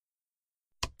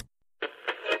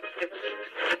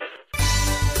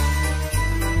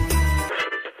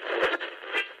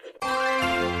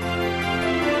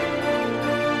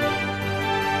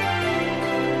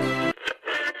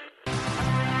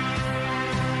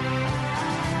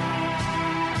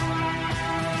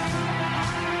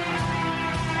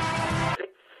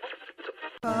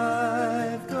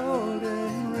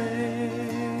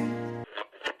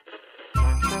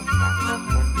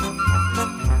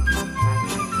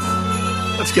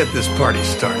Let's get this party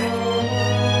started.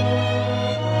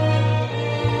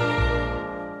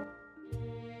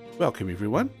 Welcome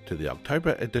everyone to the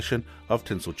October edition of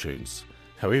Tinsel Tunes.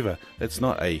 However, it's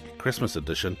not a Christmas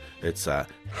edition, it's a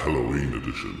Halloween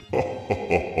edition.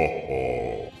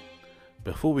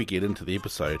 Before we get into the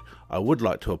episode, I would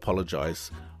like to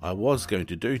apologise. I was going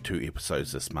to do 2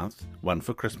 episodes this month, one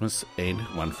for Christmas and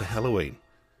one for Halloween.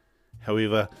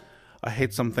 However, I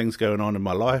had some things going on in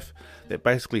my life that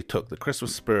basically took the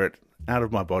Christmas spirit out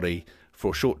of my body for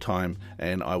a short time,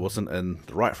 and I wasn't in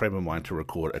the right frame of mind to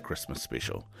record a Christmas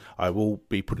special. I will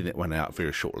be putting that one out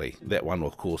very shortly. That one,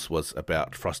 of course, was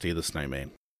about Frosty the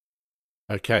Snowman.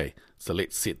 Okay, so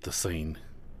let's set the scene.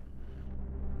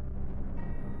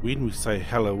 When we say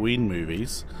Halloween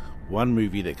movies, one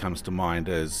movie that comes to mind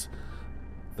is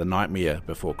The Nightmare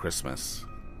Before Christmas.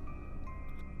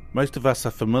 Most of us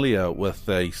are familiar with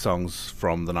the songs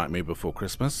from The Nightmare Before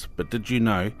Christmas, but did you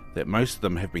know that most of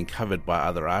them have been covered by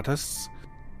other artists?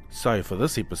 So for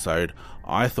this episode,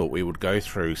 I thought we would go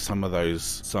through some of those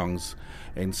songs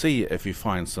and see if you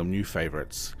find some new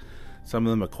favourites. Some of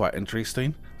them are quite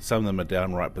interesting, some of them are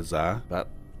downright bizarre, but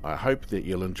I hope that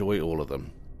you'll enjoy all of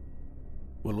them.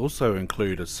 We'll also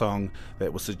include a song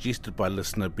that was suggested by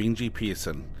listener Benji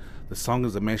Pearson. The song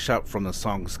is a mashup from the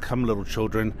songs Come Little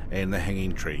Children and The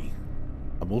Hanging Tree.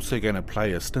 I'm also going to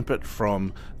play a snippet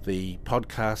from the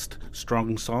podcast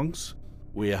Strong Songs,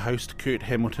 where host Kurt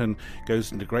Hamilton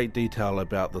goes into great detail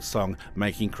about the song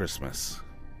Making Christmas.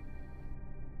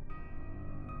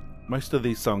 Most of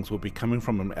these songs will be coming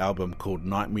from an album called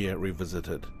Nightmare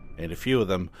Revisited, and a few of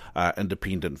them are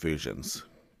independent versions.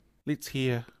 Let's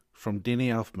hear from Danny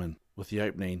Elfman with the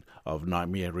opening of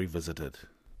Nightmare Revisited.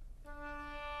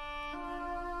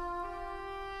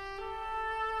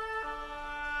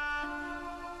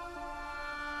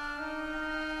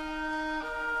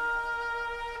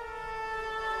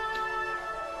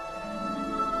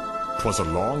 "'Twas a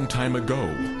long time ago,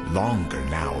 longer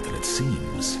now than it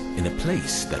seems, in a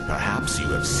place that perhaps you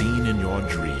have seen in your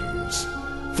dreams.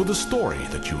 For the story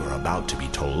that you are about to be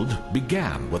told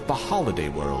began with the holiday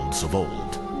worlds of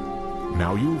old.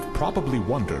 Now you've probably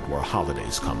wondered where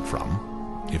holidays come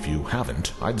from. If you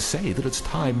haven't, I'd say that it's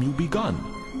time you begun.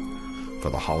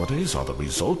 For the holidays are the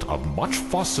result of much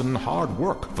fuss and hard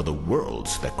work for the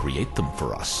worlds that create them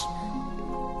for us.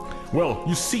 Well,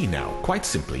 you see now, quite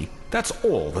simply, that's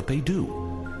all that they do,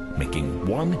 making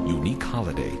one unique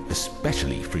holiday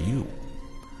especially for you.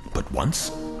 But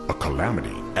once, a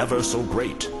calamity ever so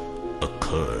great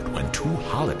occurred when 2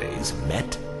 holidays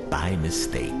met by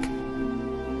mistake."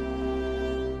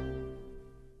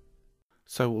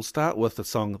 So we'll start with the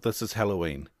song This Is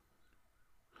Halloween.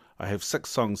 I have 6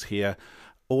 songs here,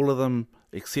 all of them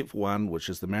except one, which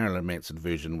is the Marilyn Manson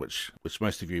version, which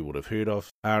most of you would have heard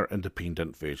of, are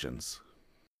independent versions.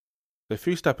 The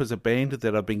first up is a band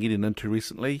that I've been getting into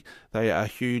recently. They are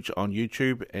huge on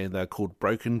YouTube and they're called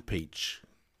Broken Peach.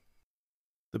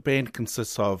 The band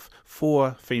consists of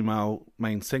 4 female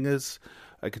main singers,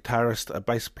 a guitarist, a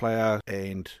bass player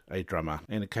and a drummer,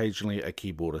 and occasionally a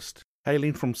keyboardist.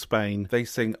 Hailing from Spain, they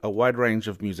sing a wide range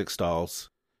of music styles,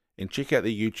 and check out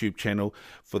their YouTube channel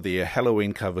for their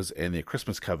Halloween covers and their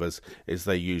Christmas covers, as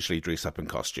they usually dress up in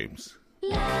costumes.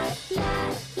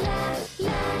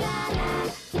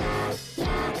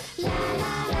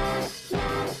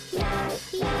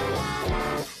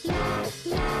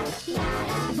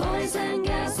 Boys and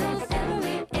girls of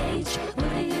every age,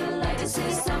 would you like to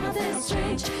see something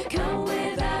strange? Come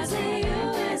with us in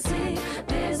USC,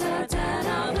 there's a ton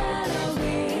of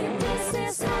Halloween. This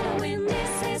is Halloween,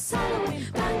 this is Halloween.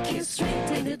 Punky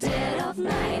street in the dead of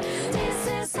night. This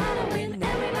is Halloween,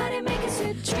 everybody make a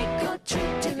sweet trick or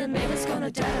treat till the neighbor's gonna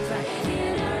die of fright.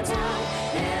 In our town,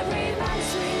 everybody's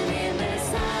screaming the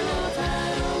sound of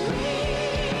Halloween.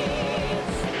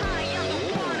 I am the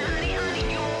one, honey, honey,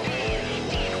 you're big.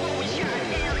 Deep close your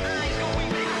damn eyes going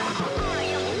blind. I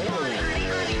am the one, honey,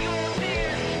 honey, you're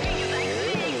big. Do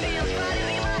you like snakes and spiders in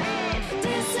my head?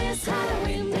 This is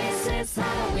Halloween, this is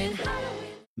Halloween,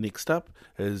 Halloween. Next up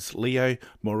is Leo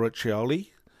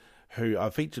Moriccioli, who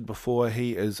I've featured before.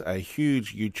 He is a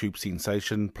huge YouTube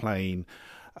sensation, playing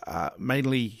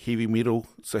mainly heavy metal,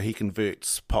 so he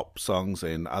converts pop songs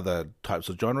and other types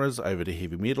of genres over to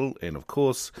heavy metal, and of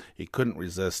course he couldn't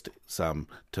resist some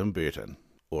Tim Burton,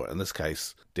 or in this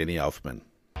case Danny Elfman.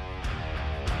 I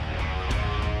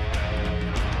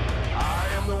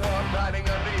am the one hiding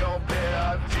under your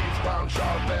bed, teeth ground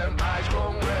sharp and eyes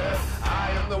grown red.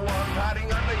 I am the one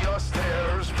hiding under your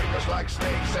stairs, fingers like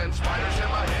snakes and spiders in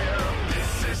my hair.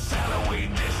 This is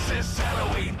Halloween, this is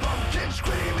Halloween, pumpkins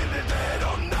scream in the dead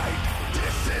of night.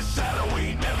 This is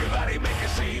Halloween, everybody make a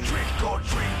scene, trick or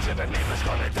treat. till the neighbor's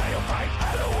gonna die of fright.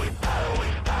 Halloween,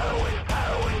 Halloween, Halloween,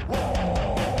 Halloween, whoa.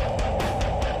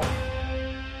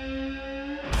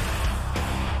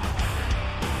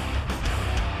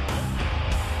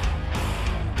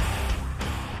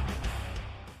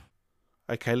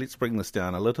 Okay, let's bring this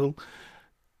down a little.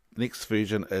 The next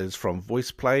version is from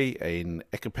VoicePlay, an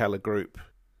a cappella group,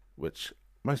 which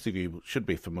most of you should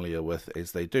be familiar with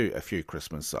as they do a few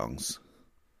Christmas songs.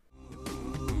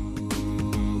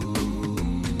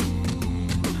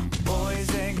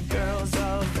 Boys and girls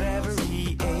of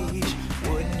every age,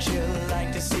 wouldn't you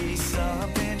like to see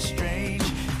something strange?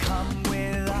 Come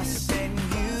with us and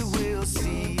you will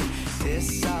see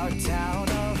this our town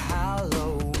of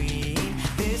Halloween.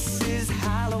 This is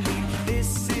Halloween,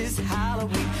 this is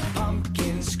Halloween.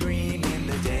 Pumpkins scream in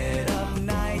the dead of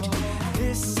night.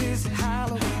 This is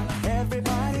Halloween,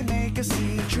 everybody make a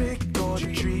scene. Trick or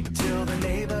treat till the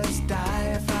neighbors die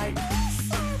of fright.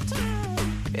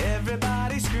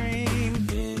 Everybody scream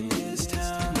in this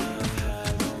town of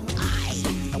Halloween. I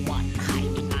am the one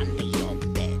hiding under your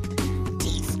bed,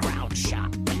 teeth ground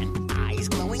sharp and eyes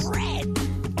glowing red.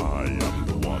 I am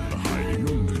the one hiding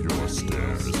under your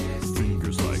stairs,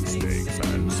 fingers like snakes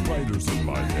and spiders in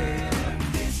my hair.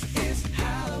 This is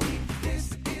Halloween,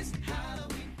 this is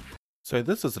Halloween. So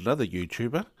this is another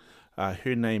YouTuber.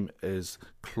 Her name is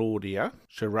Claudia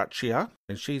Chirachia,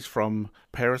 and she's from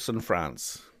Paris in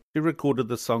France. She recorded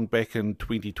the song back in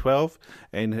 2012,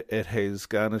 and it has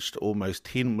garnished almost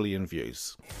 10 million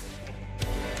views. Boys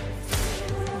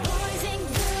and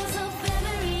girls of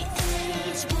every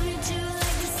age, wouldn't you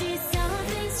like to see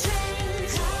something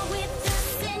strange? Come with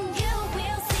us and you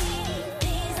will see.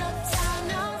 There's a town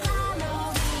of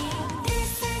Halloween.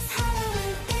 This is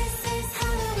Halloween, this is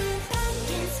Halloween.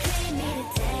 Pumpkins scream in the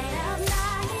dead of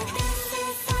night. This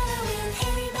is Halloween,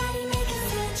 everybody make a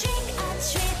scene. Trick or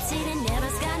treat till the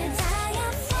neighbor's gonna die of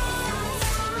fright.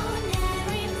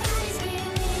 Everybody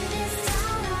scream in this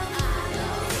town of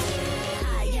Halloween. I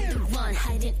am the one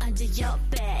hiding under your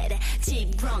bed,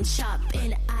 teeth grown sharp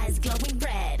and eyes glowing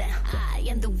red. I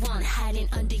am the one hiding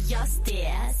under your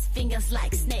stairs, fingers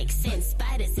like snakes and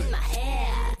spiders in my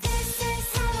hair. This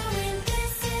is Halloween,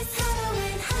 this is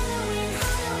Halloween, Halloween,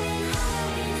 Halloween,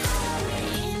 Halloween,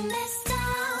 Halloween. In this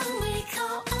town we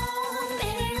call home,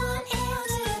 everyone hail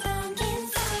to the pumpkin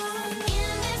song.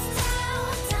 In this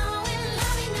town we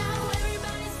love you now,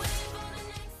 everybody's waiting for the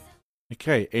next.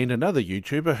 Okay, and another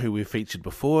YouTuber who we've featured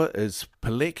before is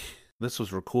Pelek. This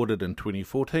was recorded in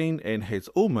 2014 and has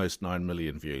almost 9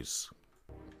 million views.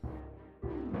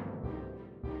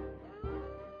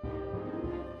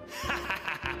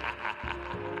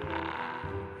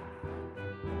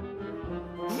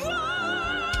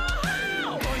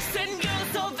 Boys and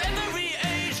girls of every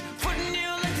age, wouldn't you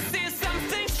like to see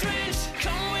something strange?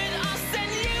 Come with us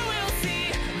and you will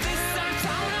see this our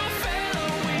town of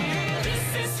Halloween. This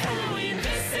is Halloween,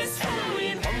 this is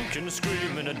Halloween. Pumpkins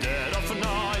scream in the dead of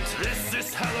night. This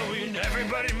is Halloween,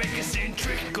 everybody make a scene.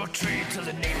 Trick or treat till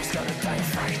the neighbor's gonna die of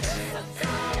fright.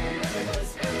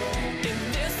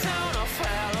 In this town of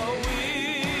Halloween.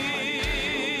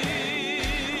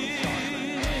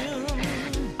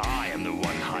 I am the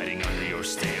one hiding under your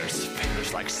stairs,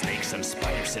 fingers like snakes and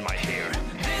spiders in my hair.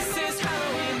 This is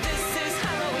Halloween, this is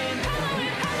Halloween,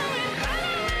 Halloween, Halloween,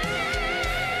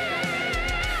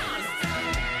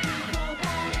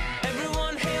 Halloween.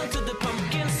 Everyone hail to the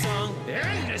pumpkin song.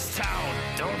 In this town,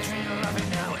 don't you love it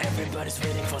now? Everybody's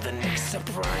waiting for the next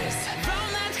surprise.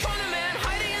 Found that corner man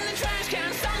hiding in the trash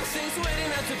can. Something's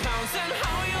waiting at to pounce and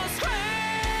how you'll scream.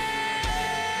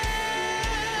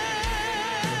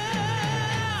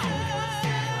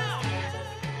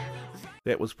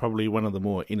 That was probably one of the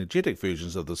more energetic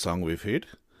versions of the song we've heard.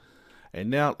 And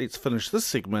now let's finish this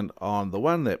segment on the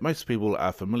one that most people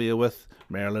are familiar with,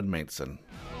 Marilyn Manson.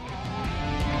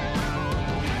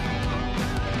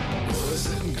 Boys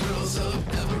and girls of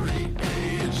every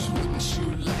age, wouldn't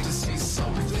you like to see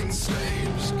something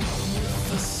strange? Come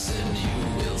with us and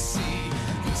you will see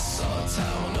this our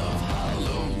town of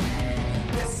Halloween.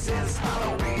 This is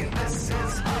Halloween, this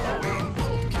is Halloween.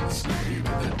 Pumpkins scream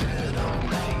in the dead of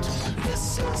night.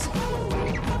 This is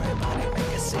Halloween, everybody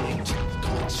make a scene. Trick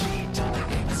or treat till the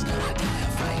neighbor's gonna die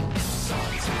of fright. It's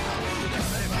our town,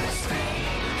 everybody scream.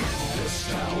 This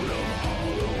town of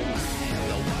Halloween.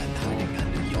 The one hiding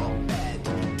under your bed,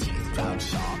 teeth ground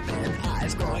sharp and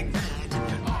eyes growing red.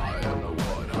 I am the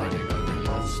one hiding under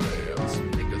your stairs,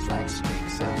 fingers like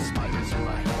snakes and spiders in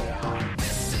my hair.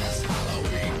 This is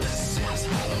Halloween, this is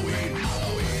Halloween,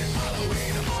 Halloween,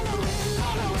 Halloween, Halloween,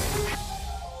 Halloween.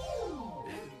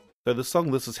 So the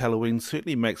song This Is Halloween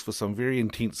certainly makes for some very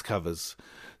intense covers.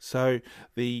 So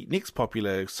the next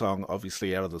popular song,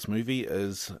 obviously, out of this movie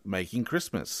is Making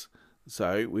Christmas.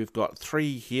 So we've got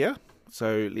 3 here,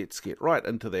 so let's get right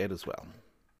into that as well.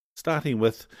 Starting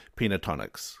with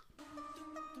Pentatonics.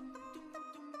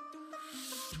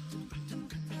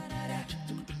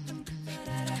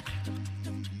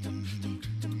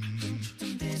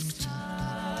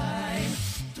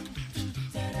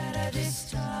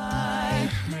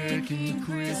 Making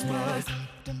Christmas.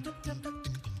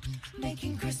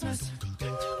 Making Christmas.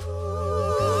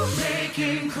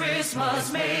 Making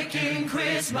Christmas, making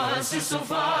Christmas is so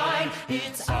fine.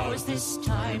 It's ours this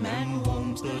time, and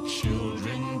won't the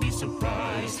children be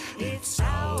surprised? It's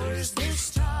ours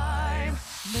this time.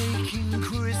 Making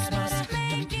Christmas,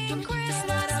 making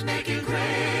Christmas, making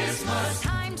Christmas.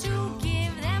 Time to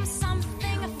give them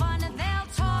something fun they'll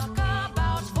talk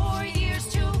about for years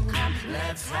to come.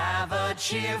 Let's have a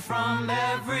cheer from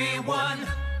everyone.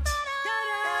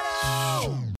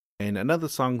 And another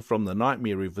song from the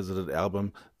Nightmare Revisited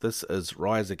album, this is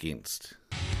Rise Against.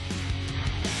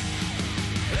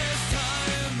 This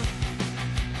time,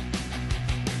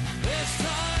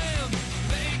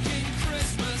 making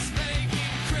Christmas, making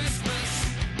Christmas.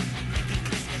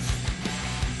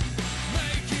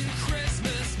 Making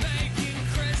Christmas, making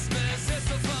Christmas, it's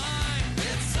so fine.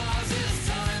 It's ours this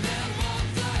time, and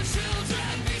won't the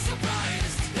children be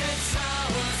surprised? It's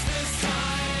ours this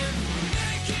time,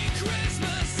 making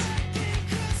Christmas,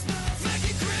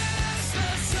 making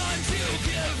Christmas. Time to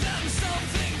give them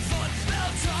something fun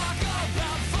they'll talk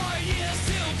about for years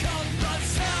to come.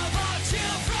 Let's have a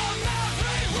cheer from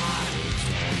everyone.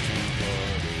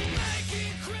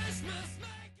 Making Christmas,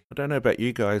 I don't know about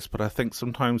you guys, but I think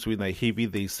sometimes when they heavy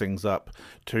these things up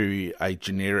to a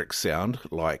generic sound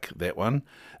like that one,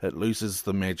 it loses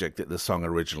the magic that the song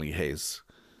originally has.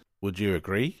 Would you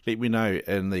agree? Let me know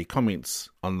in the comments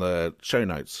on the show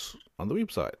notes on the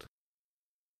website.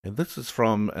 And this is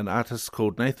from an artist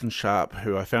called Nathan Sharp,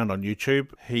 who I found on YouTube.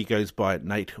 He goes by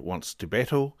Nate Wants to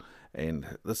Battle,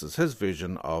 and this is his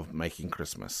version of Making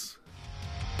Christmas.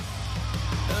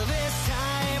 This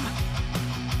time,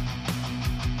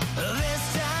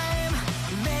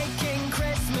 making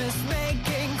Christmas,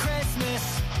 making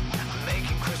Christmas,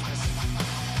 making Christmas,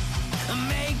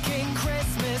 making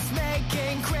Christmas,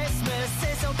 making Christmas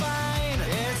is so fine.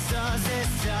 It's ours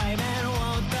this time, and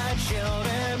won't the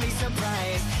children be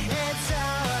surprised? It's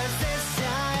ours this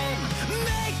time,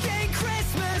 making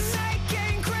Christmas,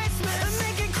 making Christmas,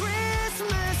 making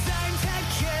Christmas. Time to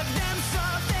give them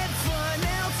something fun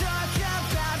they'll talk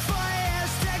about for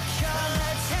years to come.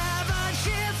 Let's have a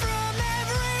cheer from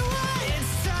everyone.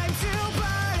 It's time to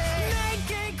party,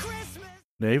 making Christmas.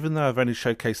 Now, even though I've only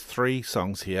showcased 3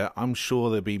 songs here, I'm sure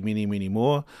there'll be many, many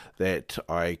more that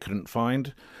I couldn't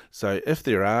find. So if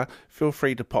there are, feel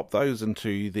free to pop those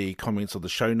into the comments of the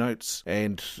show notes,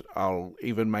 and I'll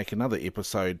even make another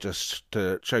episode just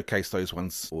to showcase those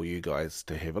ones for you guys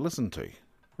to have a listen to.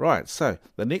 Right, so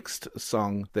the next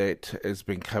song that has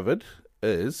been covered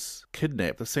is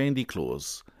Kidnap the Sandy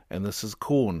Claus. And this is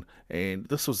Korn, and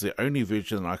this was the only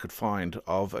version I could find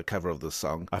of a cover of this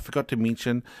song. I forgot to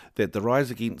mention that the Rise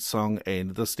Against song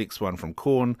and this next one from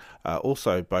Korn are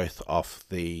also both off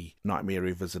the Nightmare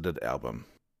Revisited album.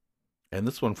 And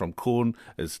this one from Korn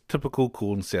is typical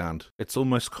Korn sound. It's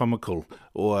almost comical,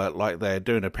 or like they're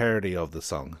doing a parody of the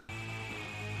song.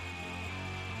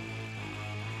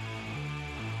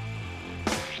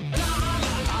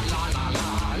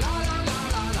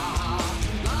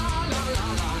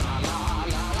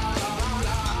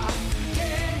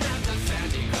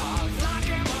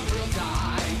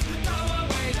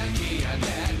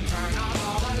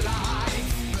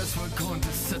 Guess we're going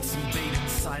to set some bait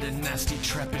inside a nasty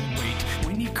trap and wait.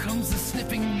 When he comes a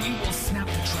sniffing, we will snap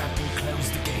the trap and close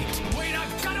the gate. Wait,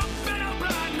 I've got a better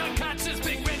plan to catch this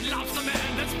big red lobster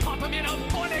man. Let's pop him in a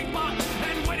boiling pot,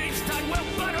 and when he's done,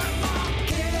 we'll butter him up.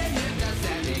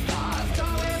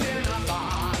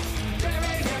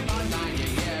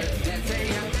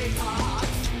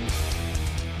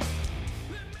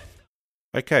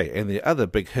 Okay, and the other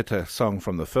big hitter song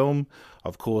from the film,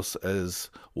 of course, is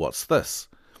What's This?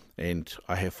 And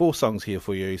I have 4 songs here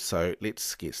for you, so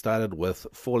let's get started with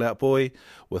Fall Out Boy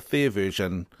with their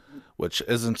version, which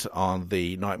isn't on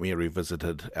the Nightmare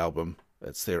Revisited album.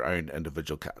 It's their own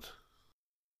individual cut.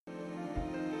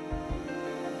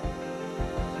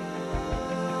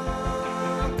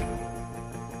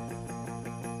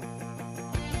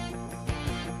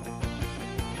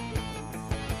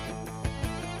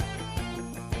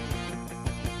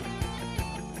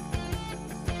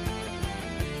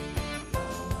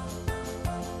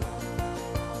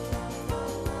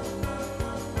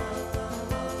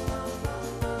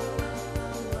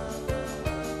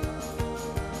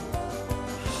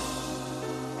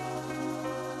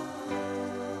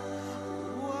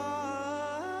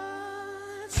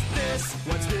 this?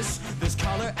 What's this? There's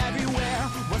color everywhere.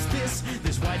 What's this?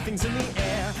 There's white things in the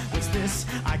air. What's this?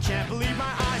 I can't believe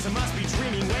my eyes. I must be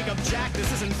dreaming. Wake up, Jack.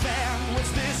 This isn't fair.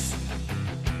 What's this?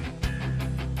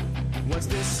 What's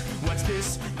this? What's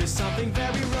this? There's something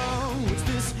very wrong. What's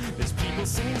this? There's people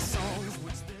singing songs.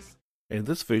 What's this? And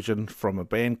this version from a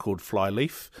band called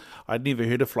Flyleaf. I'd never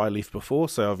heard of Flyleaf before,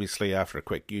 so obviously after a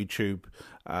quick YouTube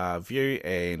view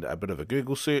and a bit of a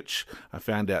Google search, I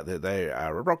found out that they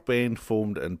are a rock band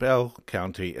formed in Bell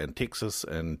County in Texas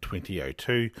in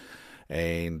 2002.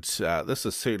 And this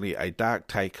is certainly a dark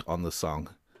take on the song.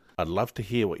 I'd love to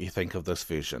hear what you think of this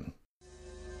version.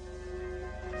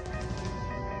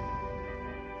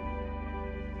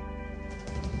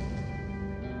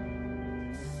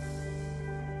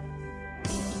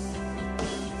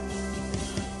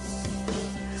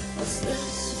 What's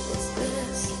this? What's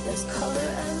this? There's color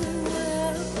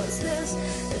everywhere. What's this?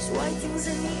 There's white things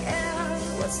in the air.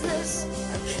 What's this? I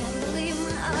can't believe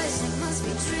my eyes. I must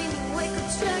be dreaming. Wake up,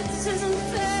 Jack. This isn't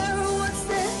fair. What's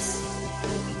this?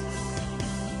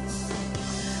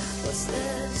 What's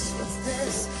this? What's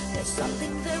this? There's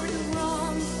something very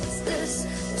wrong. What's this?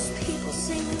 There's people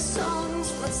singing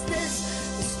songs. What's this?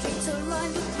 The streets are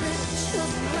lined with little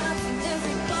children laughing.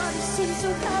 Everybody seems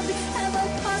so happy. Have I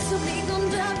possibly gone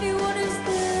daffy? What is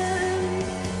this?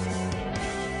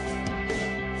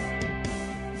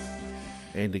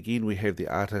 And again we have the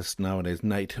artist known as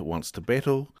Nate Wants to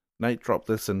Battle. Nate dropped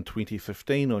this in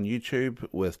 2015 on YouTube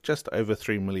with just over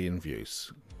 3 million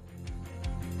views.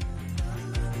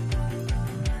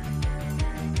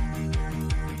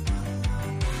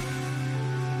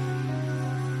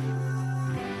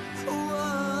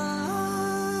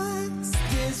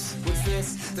 What's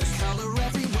this? There's color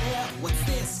everywhere. What's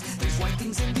this? There's white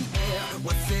things in the air.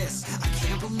 What's this? I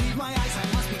can't believe my eyes. I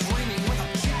must be dreaming. Wake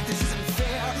up, Jack. This isn't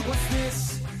fair. What's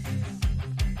this?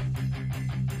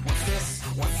 What's this?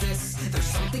 What's this? There's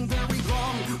something very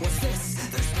wrong. What's this?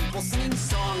 There's people singing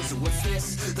songs. What's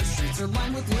this? The streets are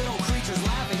lined with little creatures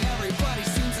laughing. Everybody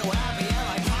seems so happy.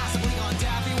 Have I possibly gone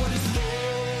daffy? What is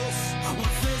this?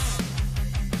 What's this?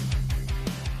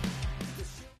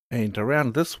 And to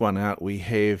round this one out, we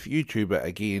have YouTuber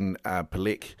again,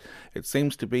 Palek. It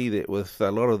seems to be that with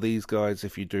a lot of these guys,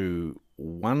 if you do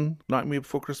one Nightmare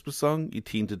Before Christmas song, you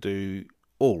tend to do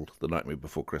all the Nightmare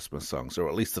Before Christmas songs, or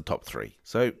at least the top 3.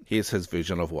 So here's his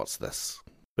version of What's This.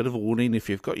 Bit of a warning, if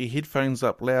you've got your headphones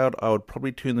up loud, I would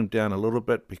probably turn them down a little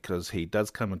bit because he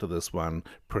does come into this one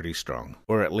pretty strong.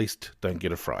 Or at least don't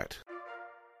get a fright.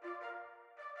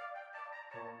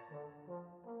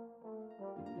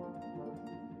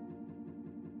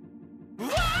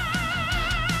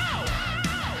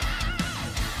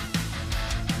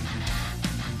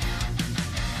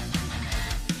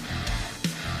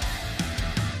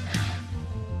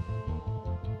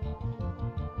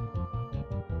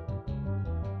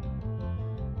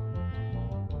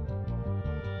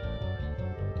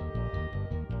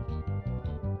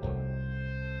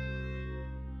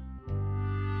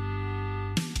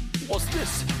 What's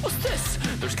this? What's this?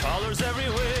 There's colors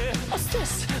everywhere. What's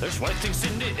this? There's white things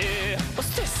in the air.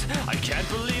 What's this? I can't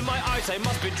believe my eyes. I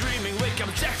must be dreaming. Wake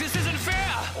up, Jack. This isn't fair.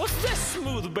 What's this?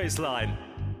 Smooth bass line.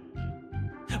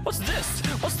 What's this?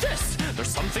 What's this? There's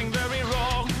something very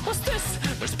wrong. What's this?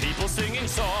 There's people singing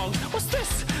songs. What's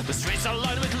this? The streets are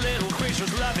lined with little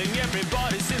creatures laughing.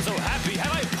 Everybody seems so happy.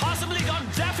 Have I possibly gone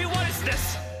daffy? What is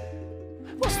this?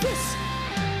 What's this?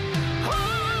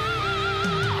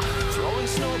 Throwing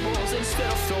snowballs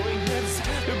instead of throwing heads.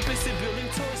 They're busy building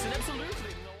toys and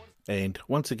absolutely no one... And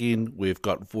once again, we've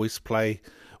got Voice Play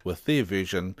with their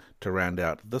version to round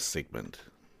out this segment.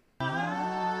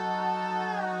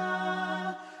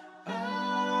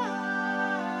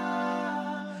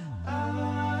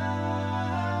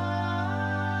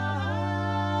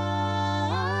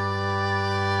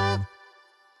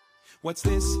 What's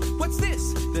this? What's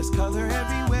this? There's color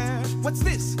everywhere. What's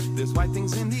this? There's white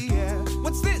things in the air.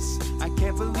 What's this? I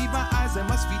can't believe my eyes. I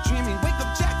must be dreaming. Wake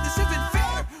up, Jack. This isn't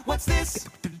fair. What's this?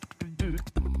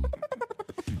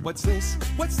 What's this?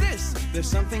 What's this? There's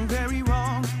something very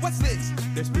wrong. What's this?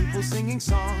 There's people singing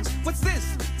songs. What's this?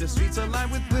 The streets are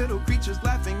lined with little creatures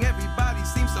laughing. Everybody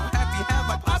seems so happy.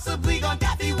 Have I possibly gone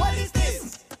daffy? What is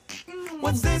this?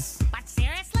 What's this? But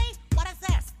seriously? What is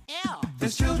this? Ew.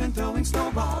 There's children throwing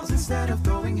snowballs instead of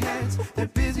throwing heads. They're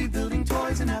busy building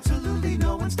toys and absolutely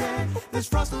no one's dead. There's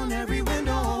frost on every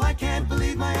window, oh, I can't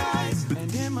believe my eyes.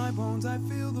 And in my bones I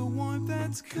feel the warmth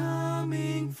that's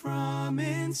coming from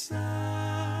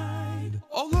inside.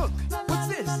 Oh look, what's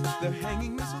this? They're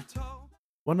hanging mistletoe.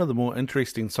 One of the more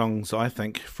interesting songs, I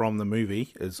think, from the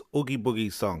movie is Oogie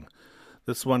Boogie's song.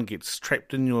 This one gets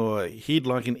trapped in your head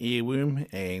like an earworm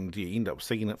and you end up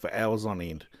singing it for hours on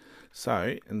end.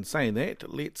 So, in saying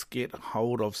that, let's get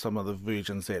hold of some of the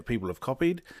versions that people have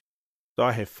copied. So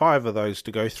I have 5 of those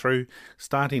to go through,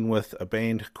 starting with a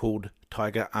band called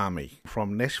Tiger Army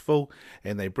from Nashville,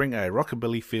 and they bring a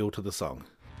rockabilly feel to the song.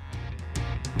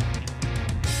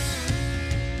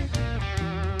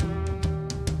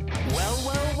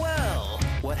 Well,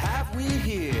 what have we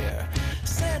here?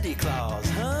 Santa Claus,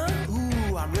 huh?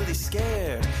 Ooh, I'm really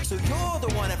scared. So you're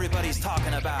the one everybody's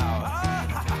talking about.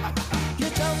 You're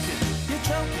joking.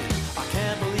 I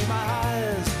can't believe my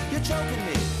eyes. You're joking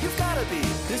me. You've gotta be.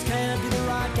 This can't be the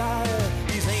right guy.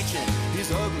 He's ancient.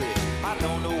 He's ugly. I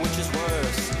don't know which is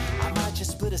worse. I might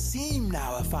just split a seam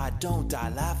now if I don't die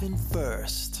laughing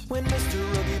first. When Mr.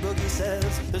 Oogie Boogie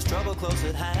says there's trouble close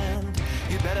at hand,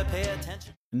 you better pay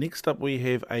attention. Next up we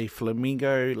have a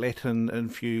flamenco Latin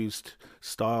infused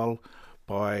style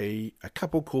by a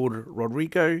couple called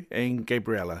Rodrigo and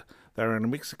Gabriela. They're a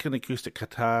Mexican acoustic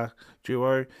guitar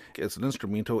duo. It's an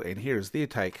instrumental, and here is their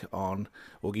take on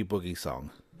Oogie Boogie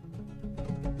song.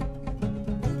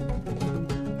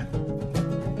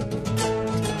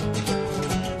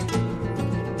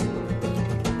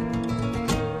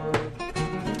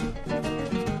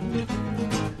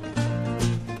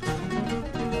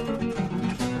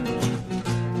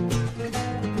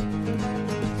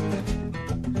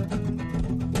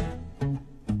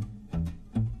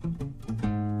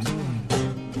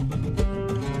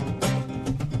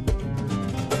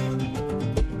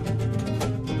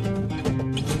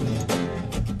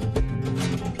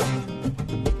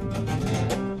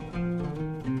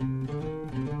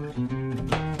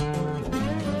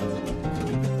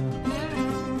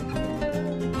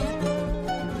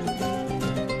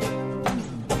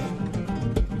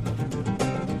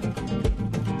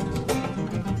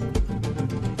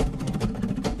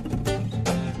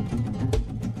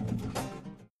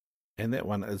 And that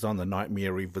one is on the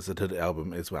Nightmare Revisited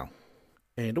album as well.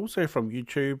 And also from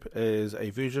YouTube is a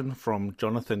version from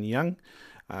Jonathan Young.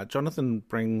 Jonathan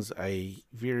brings a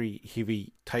very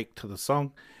heavy take to the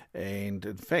song, and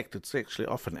in fact it's actually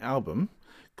off an album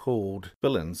called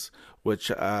Villains,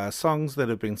 which are songs that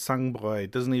have been sung by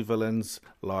Disney villains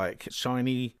like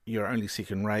Shiny, You're Only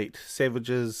Second Rate,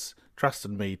 Savages, Trust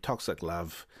in Me, Toxic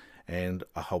Love, and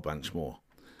a whole bunch more.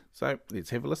 So let's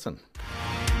have a listen.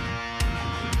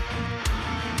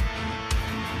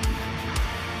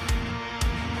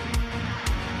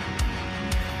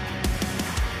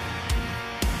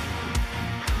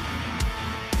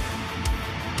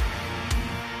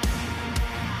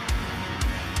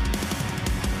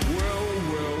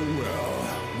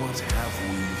 What have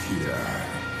we here?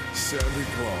 Santa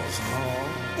Claus,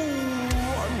 huh? Ooh,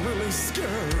 I'm really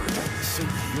scared. So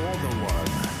you're the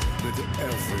one that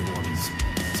everyone's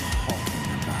talking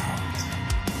about.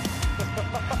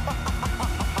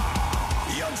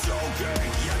 You're joking.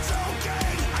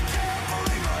 I can't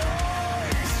believe my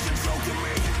eyes. You're joking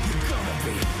me. You're gonna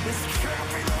be. This can't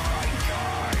be the right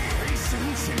guy. He's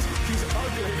ancient. He's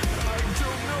ugly. I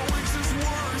don't know which is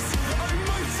worse. I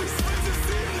might just split a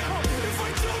scene now if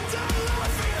I don't die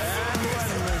laughing.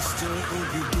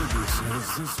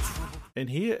 And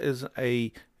here is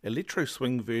a electro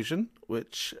swing version,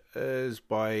 which is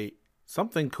by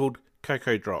something called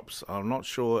Coco Drops. I'm not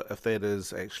sure if that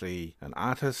is actually an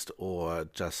artist or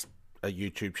just a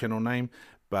YouTube channel name,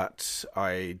 but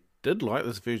I did like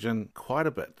this version quite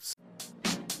a bit.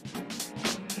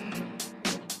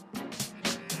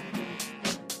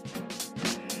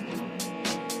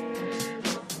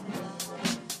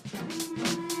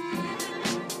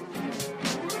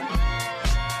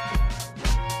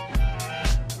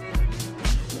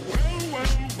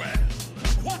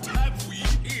 What have we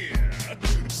here?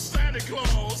 Santa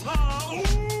Claus, huh?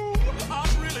 Ooh,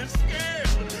 I'm really scared.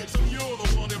 So you're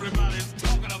the one everybody's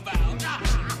talking about.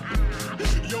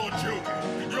 You're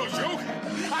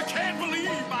joking. I can't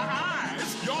believe my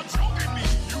eyes. You're joking me.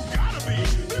 You gotta be.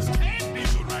 This can't be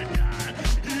the right guy.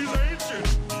 He's ancient.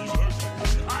 He's ugly.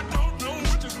 I don't know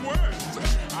which is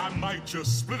worse. I might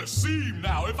just split a seam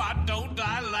now if I don't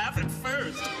die laughing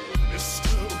first.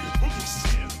 Mr. Boogie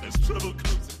says there's trouble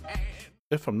close at hand.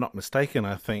 If I'm not mistaken,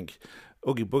 I think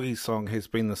Oogie Boogie's song has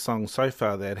been the song so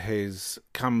far that has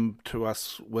come to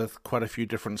us with quite a few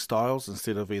different styles.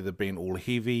 Instead of either being all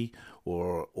heavy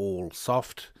or all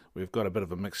soft, we've got a bit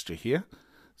of a mixture here.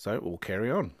 So we'll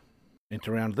carry on. And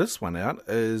to round this one out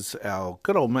is our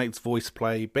good old mate's voice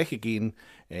play back again,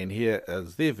 and here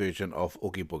is their version of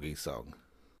Oogie Boogie's song.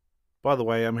 By the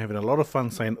way, I'm having a lot of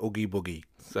fun saying Oogie Boogie,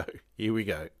 so here we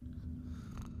go.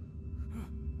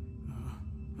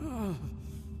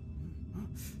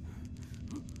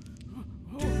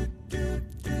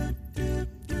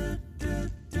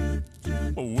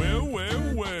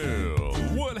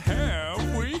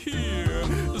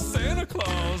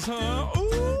 girls, huh?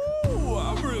 Ooh,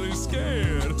 I'm really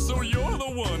scared. So you're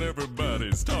the one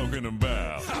everybody's talking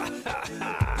about.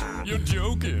 You're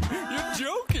joking. You're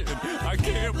joking. I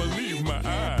can't believe my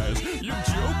eyes. You're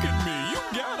joking me. You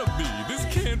gotta be. This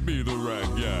can't be the right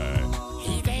guy.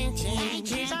 He thinks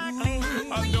he's ugly.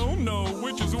 I don't know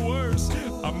which is worse.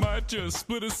 I might just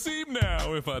split a seam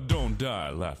now if I don't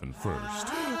die laughing first.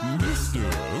 Mr.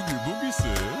 Oogie Boogie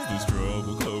says there's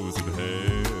trouble close at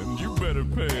hand. You better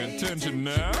pay attention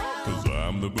now, 'cause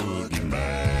I'm the boogeyman.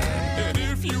 And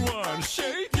if you aren't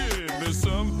shaking, there's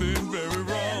something very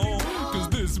wrong, 'cause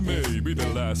this may be the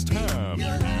last time you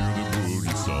hear the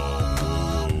boogie song.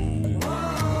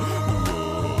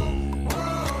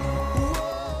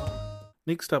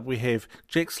 Next up we have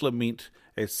Jack's Lament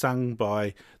as sung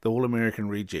by the All American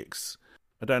Rejects.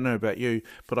 I don't know about you,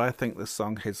 but I think this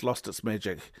song has lost its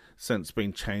magic since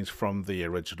being changed from the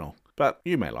original. But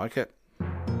you may like it.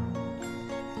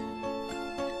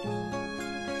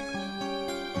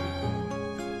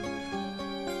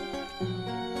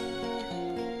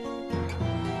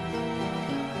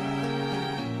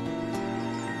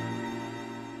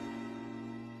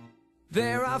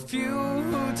 There are few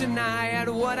who deny at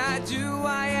what I do.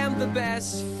 I am the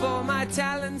best, for my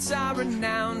talents are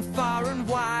renowned far and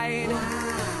wide.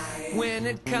 When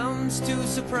it comes to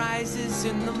surprises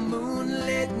in the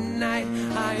moonlit night,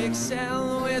 I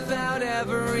excel without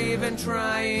ever even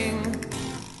trying.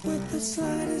 With the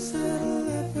slightest little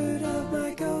effort of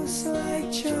my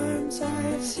ghost-like charms, I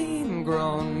have seen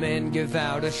grown men give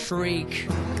out a shriek.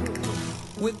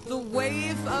 With the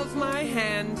wave of my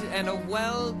hand and a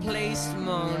well-placed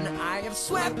moan, I have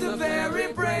swept the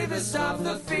very bravest of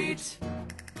the feet.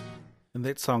 And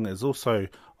that song is also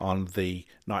on the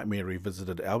Nightmare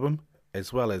Revisited album,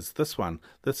 as well as this one.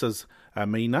 This is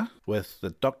Amina with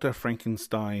the Dr.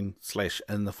 Frankenstein /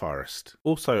 In the Forest,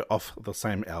 also off the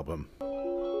same album.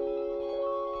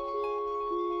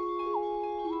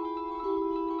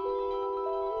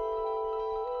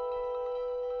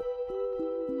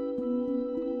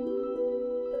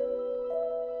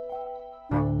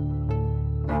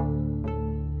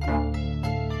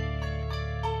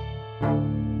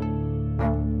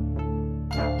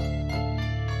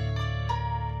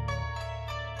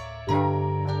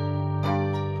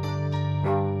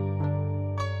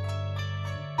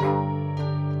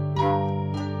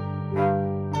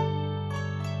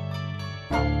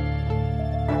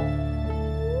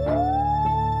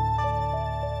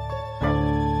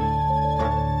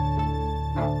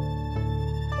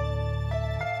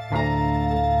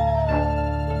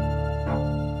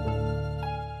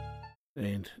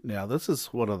 Now this is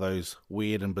one of those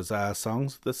weird and bizarre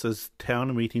songs. This is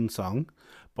Town Meeting Song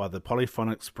by the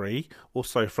Polyphonic Spree,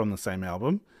 also from the same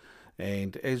album.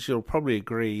 And as you'll probably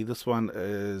agree, this one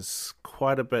is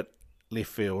quite a bit left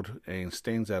field and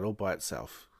stands out all by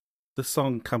itself. This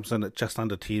song comes in at just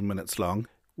under 10 minutes long.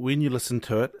 When you listen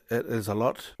to it, it is a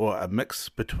lot, or a mix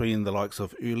between the likes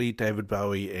of early David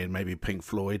Bowie and maybe Pink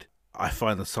Floyd. I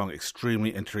find the song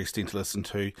extremely interesting to listen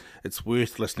to. It's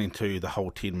worth listening to the whole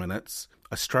 10 minutes.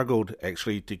 I struggled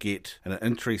actually to get an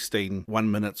interesting 1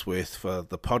 minute's worth for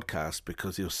the podcast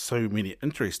because there were so many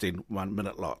interesting 1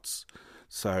 minute lots.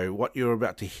 So what you're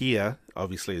about to hear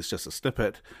obviously is just a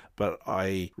snippet, but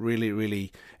I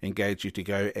really engage you to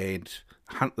go and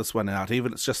hunt this one out.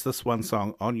 Even if it's just this one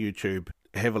song on YouTube,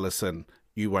 have a listen.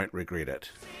 You won't regret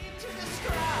it.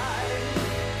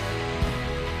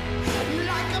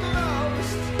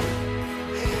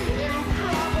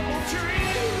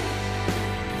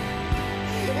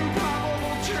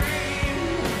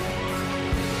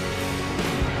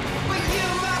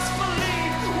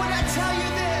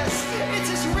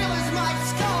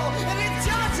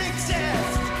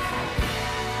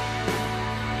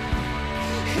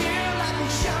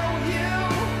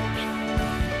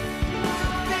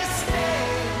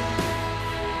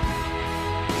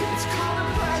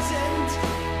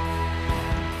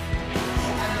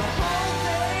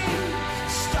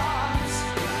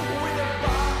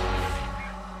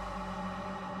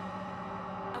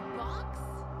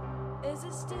 Is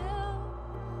it still?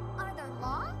 Are there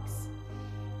locks?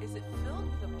 Is it filled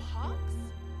with a pox?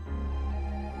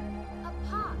 A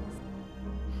pox?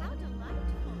 How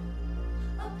delightful.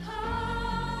 A pox.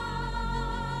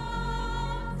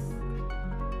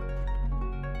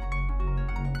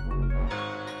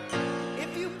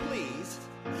 If you please,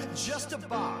 just a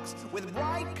box with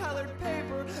bright colored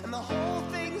paper, and the whole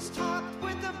thing's topped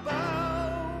with a bow.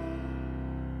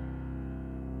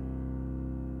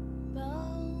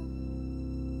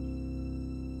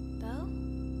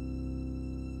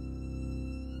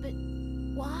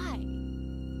 Why?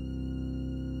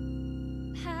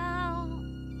 How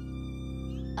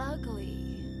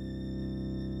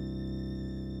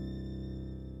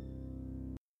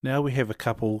Now we have a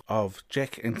couple of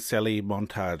Jack and Sally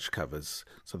montage covers.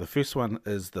 So the first one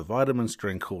is the Vitamin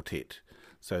String Quartet.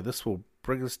 So this will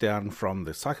bring us down from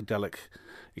the psychedelic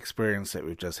experience that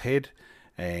we've just had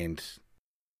and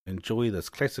enjoy this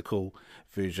classical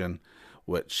version,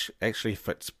 which actually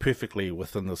fits perfectly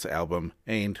within this album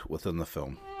and within the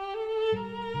film.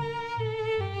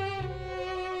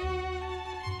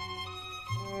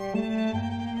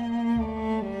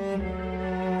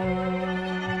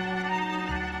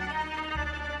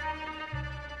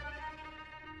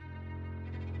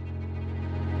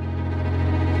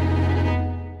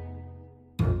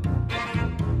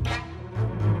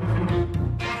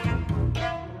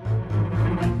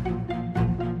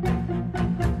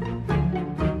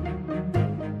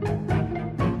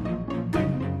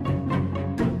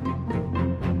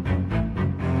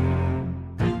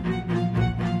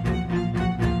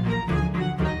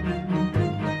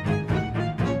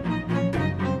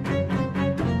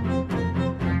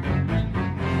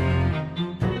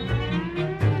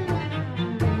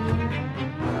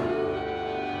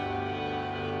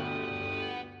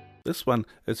 This one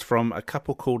is from a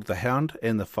couple called The Hound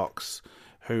and the Fox,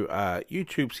 who are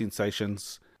YouTube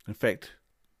sensations. In fact,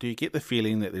 do you get the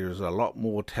feeling that there is a lot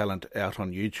more talent out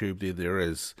on YouTube than there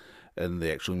is in the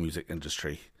actual music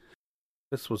industry?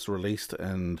 This was released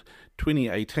in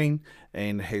 2018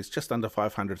 and has just under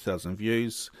 500,000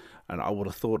 views, and I would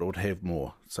have thought it would have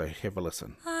more, so have a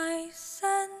listen. I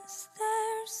sense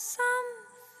there's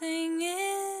something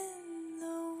in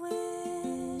the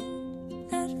wind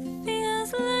that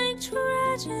feels like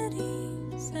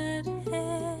tragedies at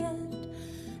hand,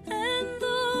 and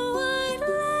though I'd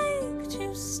like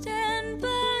to stand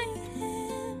by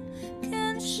him,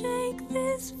 can't shake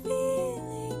this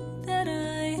feeling that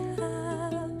I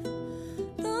have.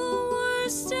 The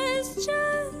worst is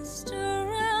just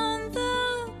around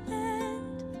the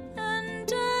bend, and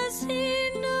does he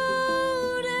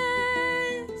notice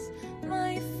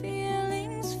my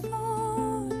feelings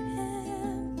for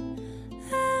him?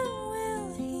 And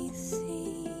will he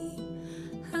see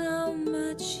how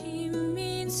much he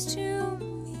means to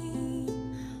me?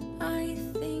 I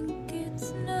think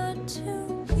it's not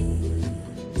to be.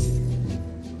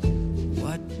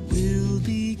 What will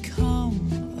become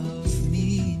of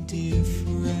me, dear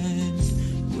friend?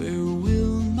 Where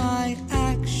will my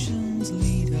actions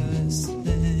lead us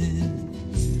then?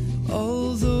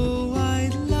 Although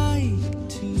I'd like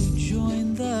to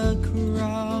join the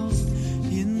crowd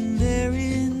in their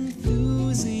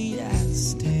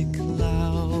enthusiastic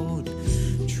cloud,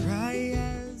 try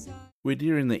as I... We're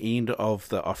nearing the end of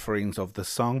the offerings of this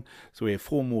song, so we have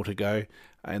 4 more to go.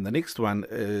 And the next one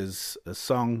is a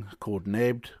song called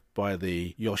Nabbed by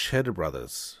the Yoshida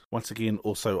Brothers. Once again,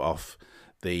 also off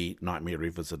the Nightmare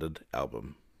Revisited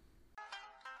album.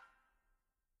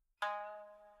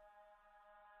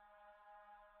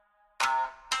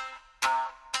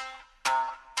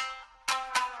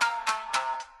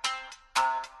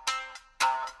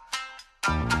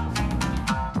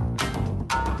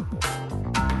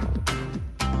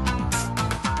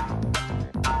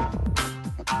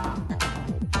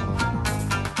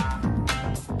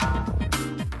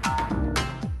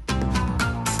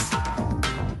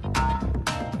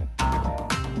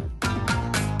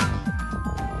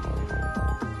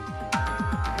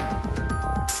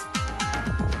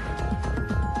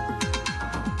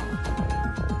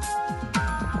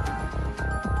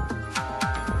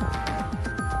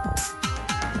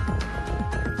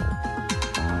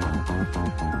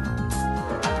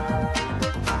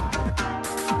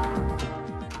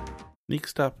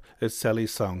 Next up is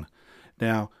Sally's song.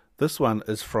 Now, this one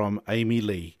is from Amy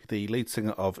Lee, the lead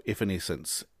singer of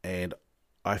Evanescence, and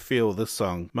I feel this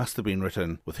song must have been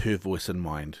written with her voice in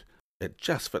mind. It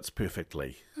just fits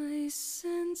perfectly. I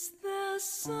sense there's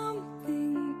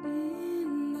something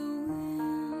in the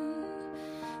wind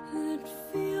that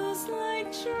feels like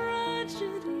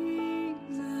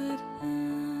tragedies at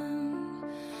hand,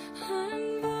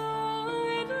 and though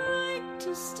I'd like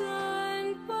to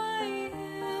stand by him,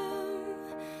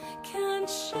 can't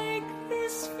shake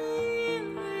this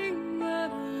feeling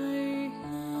that I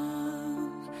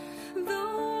have. The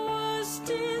worst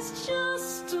is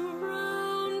just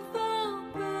around the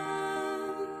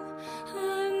bend,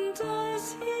 and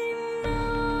does he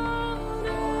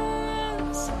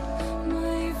notice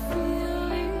my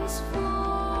feelings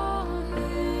for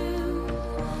him?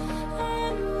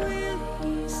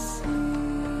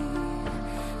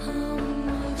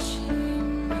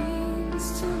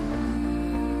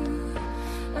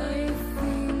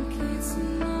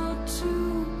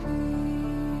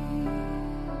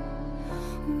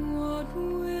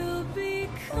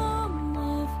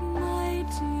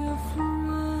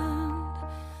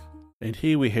 And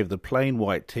here we have the Plain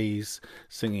White Tees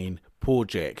singing Poor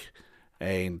Jack.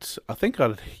 And I think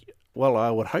I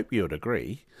would hope you would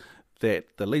agree that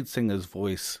the lead singer's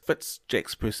voice fits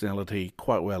Jack's personality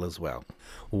quite well as well.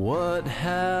 What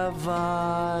have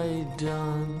I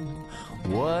done?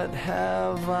 What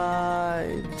have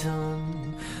I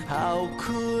done? How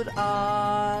could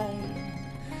I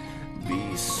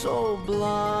be so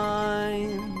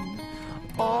blind?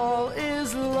 All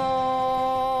is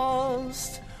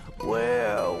lost.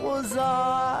 Where was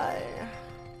I?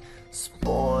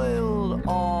 Spoiled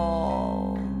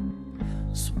all.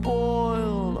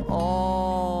 Spoiled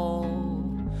all.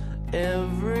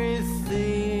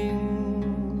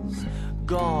 Everything's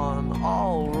gone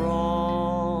all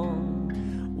wrong.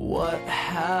 What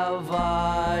have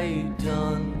I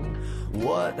done?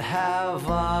 What have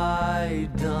I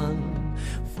done?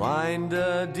 Find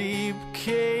a deep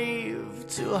cave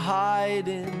to hide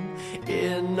in.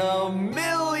 In a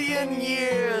million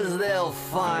years they'll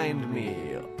find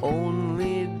me.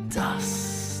 Only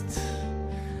dust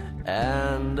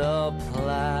and a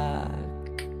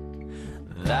plaque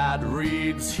that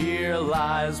reads, "Here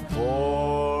lies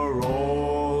poor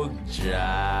old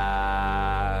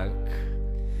Jack."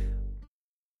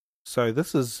 So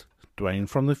this is Dwayne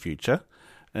from the future,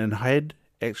 and I had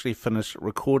actually finished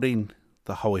recording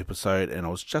the whole episode and I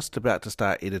was just about to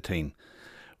start editing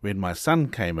when my son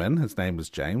came in. His name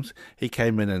was James. He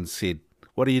came in and said,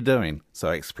 "What are you doing?" So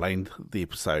I explained the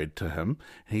episode to him.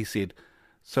 He said,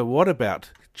 "So what about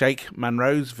Jake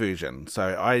Munro's version?"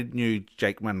 So I knew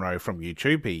Jake Munro from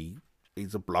YouTube.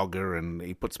 He's a blogger and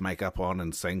he puts makeup on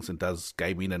and sings and does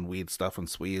gaming and weird stuff and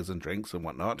swears and drinks and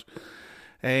whatnot.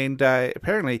 And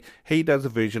apparently he does a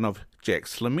version of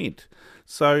Jack's Lament.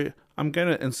 So I'm going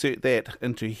to insert that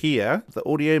into here. The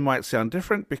audio might sound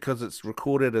different because it's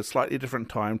recorded a slightly different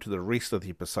time to the rest of the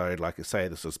episode. Like I say,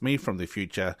 this is me from the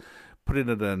future, putting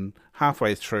it in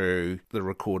halfway through the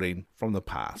recording from the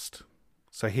past.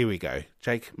 So here we go.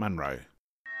 Jake Munro.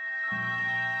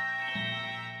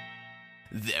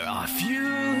 There are few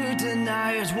who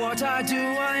deny it. What I do,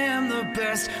 I am the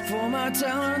best. For my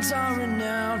talents are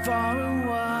renowned far and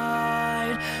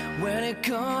wide. When it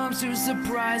comes to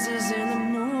surprises in the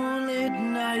moonlit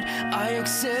night, I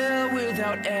excel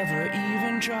without ever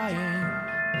even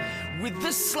trying. With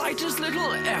the slightest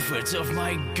little effort of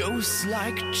my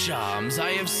ghost-like charms,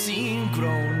 I have seen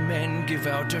grown men give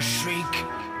out a shriek.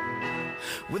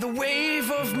 With a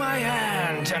wave of my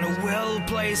hand and a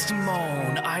well-placed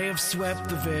moan, I have swept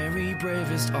the very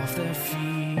bravest off their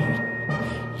feet.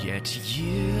 Yet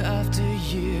year after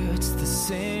year, it's the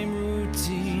same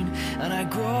routine, and I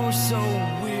grow so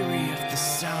weary of the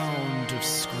sound of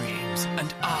screams.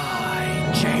 And I,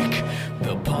 Jake,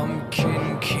 the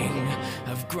Pumpkin King,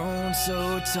 have grown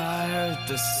so tired,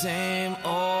 the same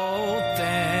old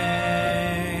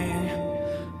thing.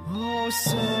 Oh,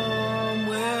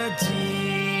 somewhere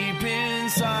deep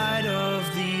inside of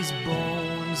these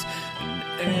bones, an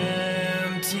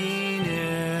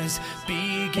emptiness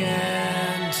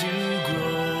began to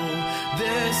grow.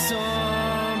 There's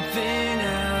something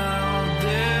out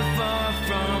there far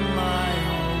from my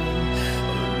home, a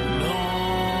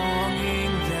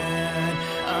longing that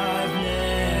I've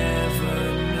never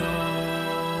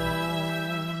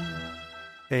known.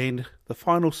 And the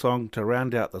final song to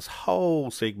round out this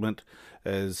whole segment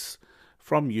is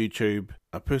from YouTube,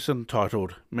 a person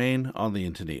titled Man on the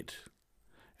Internet.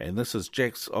 And this is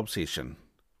Jack's Obsession.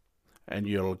 And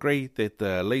you'll agree that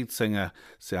the lead singer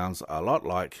sounds a lot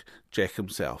like Jack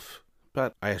himself.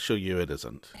 But I assure you it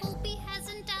isn't. Hope he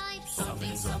hasn't died.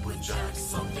 Something's up with Jack,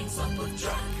 something's up with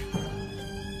Jack.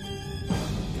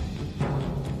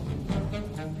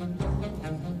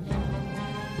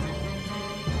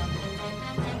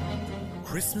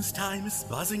 Christmas time is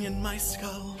buzzing in my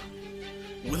skull.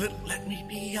 Will it let me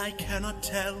be? I cannot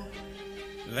tell.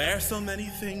 There's so many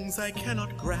things I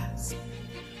cannot grasp.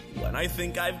 When I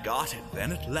think I've got it,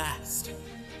 then at last,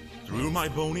 through my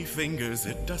bony fingers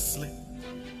it does slip,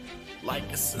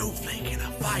 like a snowflake in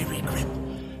a fiery grip.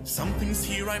 Something's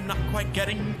here I'm not quite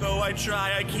getting, though I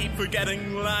try, I keep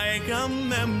forgetting, like a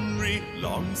memory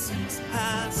long since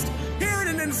past. Here in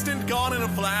an instant, gone in a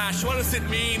flash. What does it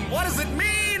mean? What does it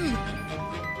mean?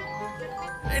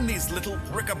 In these little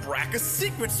bric-a-brac, a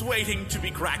secret's waiting to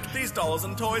be cracked. These dolls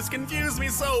and toys confuse me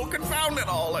so, confound it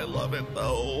all, I love it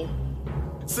though.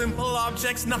 Simple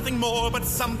objects, nothing more, but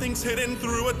something's hidden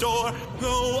through a door.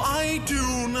 Though I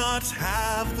do not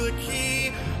have the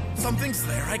key, something's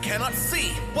there I cannot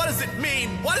see. What does it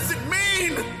mean? What does it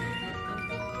mean?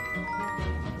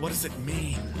 What does it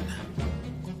mean?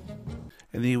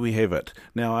 And there we have it.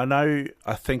 Now,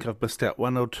 I think I've missed out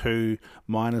one or two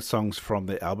minor songs from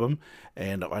the album,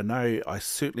 and I know I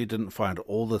certainly didn't find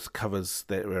all the covers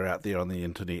that were out there on the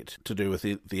internet to do with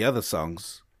the other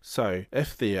songs. So,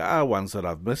 if there are ones that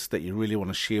I've missed that you really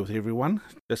want to share with everyone,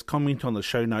 just comment on the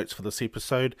show notes for this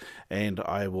episode, and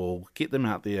I will get them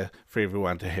out there for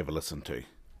everyone to have a listen to.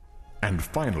 And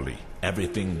finally,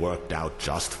 everything worked out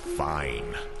just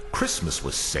fine. Christmas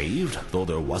was saved, though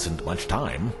there wasn't much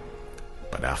time.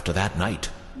 But after that night,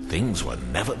 things were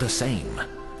never the same.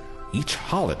 Each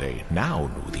holiday now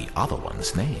knew the other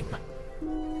one's name.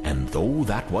 And though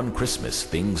that one Christmas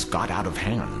things got out of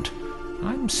hand,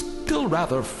 I'm still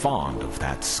rather fond of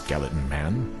that skeleton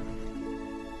man.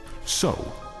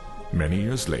 So, many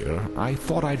years later, I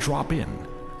thought I'd drop in.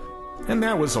 And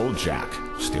there was old Jack,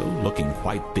 still looking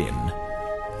quite thin,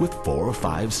 with 4 or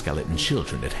 5 skeleton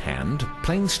children at hand,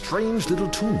 playing strange little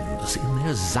tunes in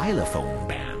their xylophone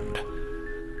band.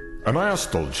 And I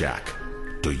asked old Jack,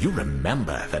 "Do you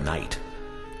remember the night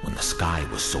when the sky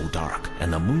was so dark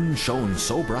and the moon shone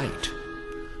so bright?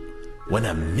 When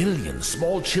 1,000,000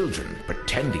 small children,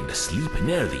 pretending to sleep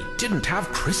nearly, didn't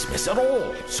have Christmas at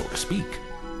all, so to speak?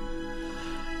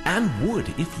 And would,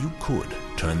 if you could,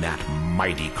 turn that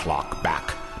mighty clock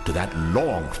back to that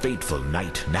long, fateful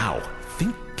night now,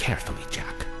 think carefully,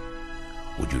 Jack.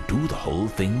 Would you do the whole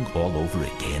thing all over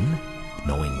again,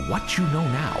 knowing what you know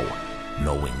now,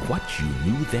 knowing what you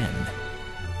knew then?"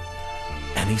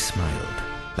 And he smiled,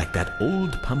 like that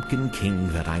old pumpkin king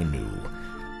that I knew,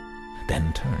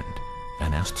 then turned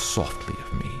and asked softly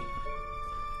of me,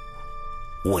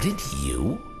 "Wouldn't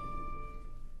you?"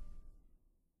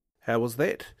 How was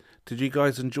that? Did you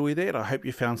guys enjoy that? I hope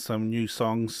you found some new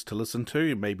songs to listen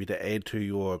to, maybe to add to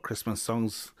your Christmas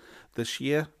songs this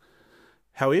year.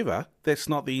 However, that's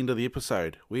not the end of the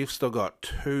episode. We've still got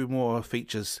 2 more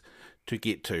features to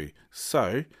get to.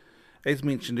 So, as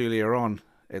mentioned earlier on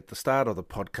at the start of the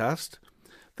podcast,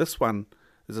 this one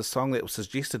is a song that was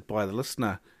suggested by the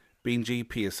listener, Benji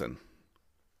Pearson.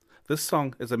 This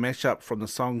song is a mashup from the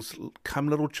songs Come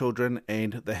Little Children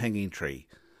and The Hanging Tree,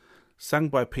 sung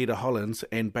by Peter Hollins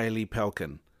and Bailey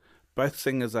Pelkin. Both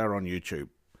singers are on YouTube.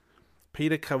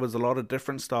 Peter covers a lot of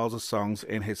different styles of songs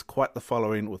and has quite the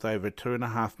following with over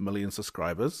 2.5 million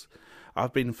subscribers.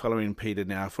 I've been following Peter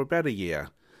now for about a year.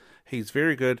 He's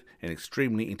very good and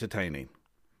extremely entertaining.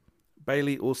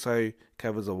 Bailey also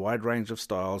covers a wide range of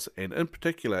styles, and in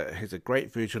particular has a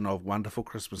great version of Wonderful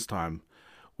Christmas Time,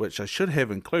 which I should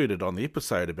have included on the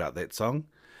episode about that song,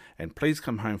 and Please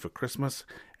Come Home for Christmas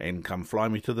and Come Fly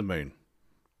Me to the Moon.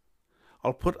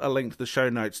 I'll put a link to the show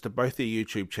notes to both their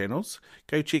YouTube channels.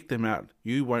 Go check them out,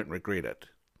 you won't regret it.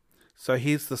 So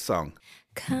here's the song.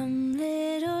 Come,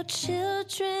 little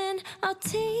children, I'll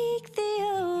take thee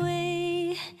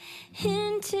away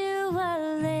into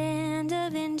a land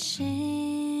of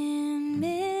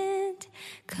enchantment.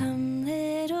 Come,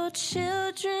 little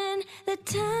children, the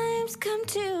time's come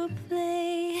to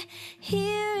play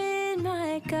here in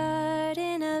my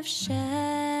garden of shadows.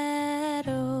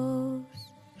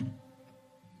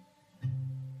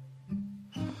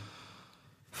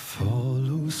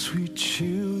 Follow, sweet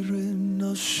children,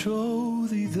 I'll show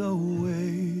thee the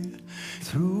way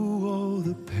through all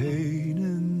the pain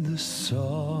and the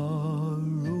sorrows.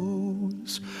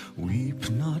 Weep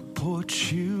not, poor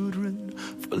children,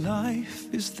 for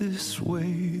life is this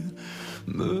way,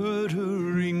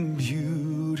 murdering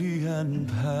beauty and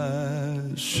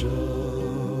passions.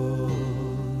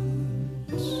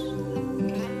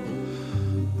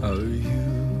 Are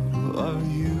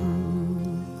you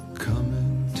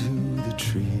coming to the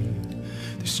tree?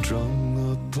 They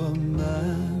strung up a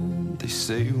man, they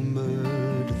say you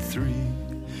murdered 3.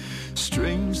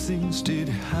 Strange things did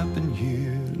happen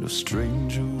here, no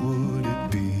stranger would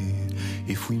it be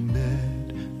if we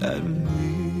met at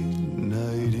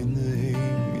midnight in the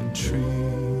hanging tree.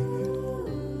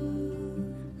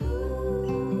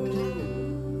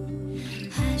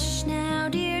 Hush now,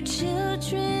 dear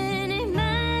children, it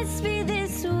must be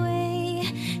this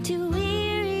way, too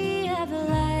weary of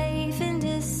life and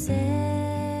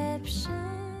deceptions.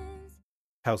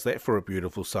 How's that for a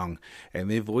beautiful song? And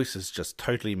their voices just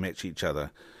totally match each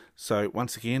other. So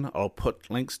once again, I'll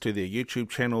put links to their YouTube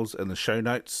channels in the show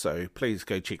notes, so please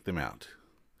go check them out.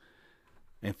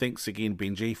 And thanks again,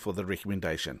 Benji, for the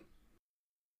recommendation.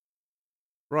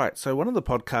 Right, so one of the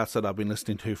podcasts that I've been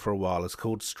listening to for a while is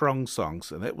called Strong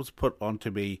Songs, and that was put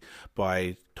onto me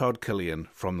by Todd Killian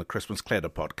from the Christmas Clatter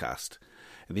podcast.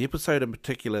 And the episode in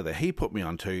particular that he put me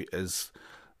onto is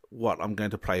what I'm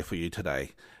going to play for you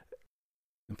today.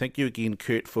 And thank you again,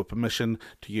 Kurt, for permission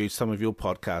to use some of your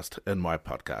podcast in my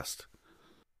podcast.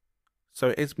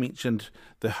 So as mentioned,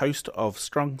 the host of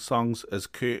Strong Songs is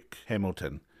Kirk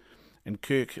Hamilton. And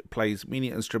Kirk plays many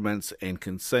instruments and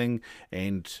can sing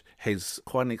and has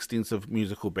quite an extensive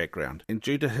musical background. And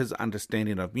due to his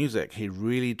understanding of music, he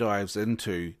really dives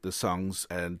into the songs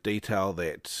in detail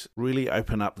that really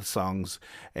open up the songs,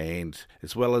 and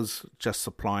as well as just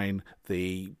supplying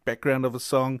the background of a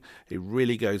song, he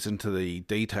really goes into the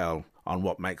detail on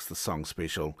what makes the song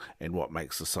special and what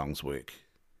makes the songs work.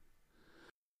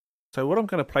 So what I'm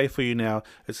going to play for you now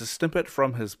is a snippet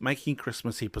from his Making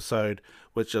Christmas episode,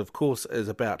 which of course is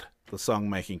about the song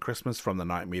Making Christmas from The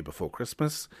Nightmare Before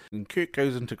Christmas. And Kirk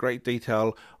goes into great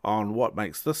detail on what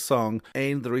makes this song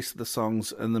and the rest of the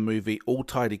songs in the movie all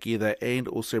tie together and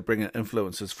also bring in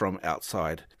influences from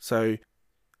outside. So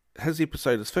his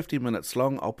episode is 50 minutes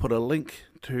long. I'll put a link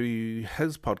to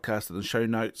his podcast in the show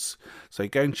notes, so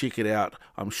go and check it out.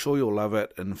 I'm sure you'll love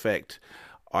it. In fact,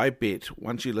 I bet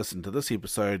once you listen to this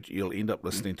episode, you'll end up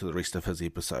listening to the rest of his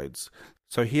episodes.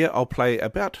 So here I'll play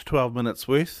about 12 minutes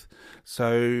worth.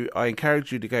 So I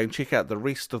encourage you to go and check out the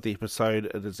rest of the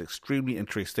episode. It is extremely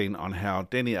interesting on how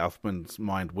Danny Elfman's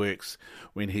mind works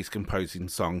when he's composing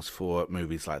songs for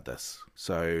movies like this.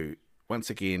 So once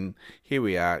again, here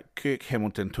we are, Kirk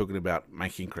Hamilton talking about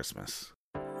Making Christmas.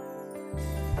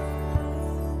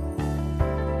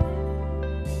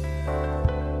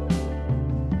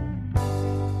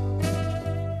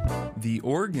 The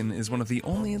organ is one of the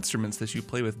only instruments that you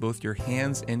play with both your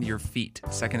hands and your feet,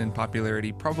 second in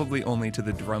popularity probably only to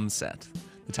the drum set.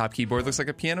 The top keyboard looks like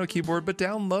a piano keyboard, but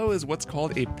down low is what's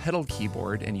called a pedal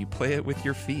keyboard, and you play it with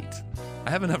your feet. I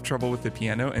have enough trouble with the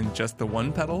piano and just the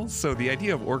one pedal, so the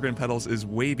idea of organ pedals is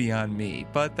way beyond me,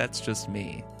 but that's just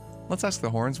me. Let's ask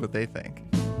the horns what they think.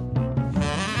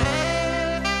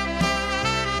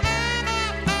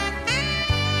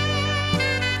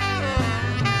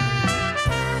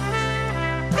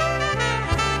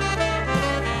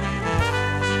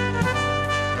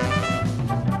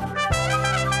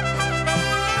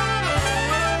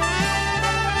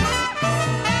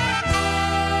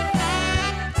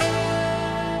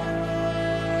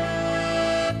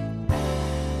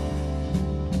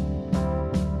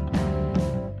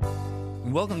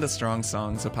 Welcome to Strong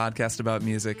Songs, a podcast about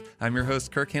music. I'm your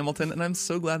host, Kirk Hamilton, and I'm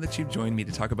so glad that you've joined me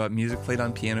to talk about music played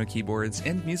on piano keyboards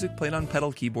and music played on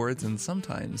pedal keyboards and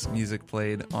sometimes music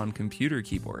played on computer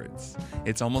keyboards.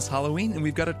 It's almost Halloween, and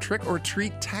we've got a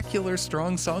trick-or-treat-tacular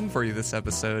strong song for you this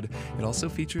episode. It also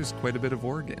features quite a bit of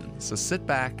organ, so sit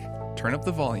back, turn up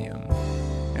the volume,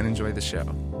 and enjoy the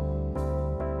show.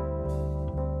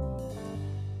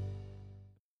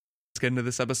 Get into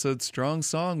this episode's strong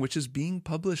song, which is being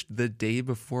published the day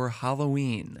before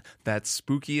Halloween, that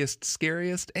spookiest,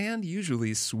 scariest, and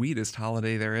usually sweetest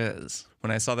holiday there is. When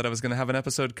I saw that I was going to have an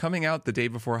episode coming out the day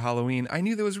before Halloween, I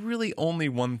knew there was really only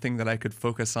one thing that I could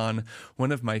focus on: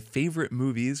 one of my favorite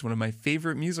movies, one of my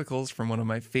favorite musicals from one of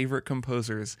my favorite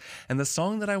composers. And the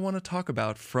song that I want to talk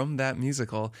about from that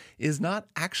musical is not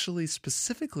actually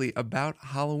specifically about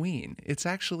Halloween. It's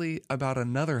actually about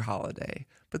another holiday.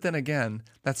 But then again,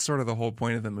 that's sort of the whole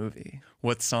point of the movie.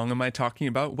 What song am I talking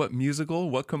about? What musical?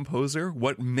 What composer?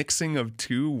 What mixing of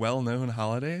two well-known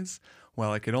holidays?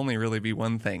 Well, it could only really be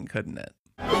one thing, couldn't it?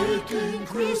 Making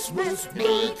Christmas,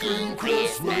 making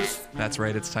Christmas. That's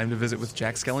right, it's time to visit with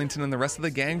Jack Skellington and the rest of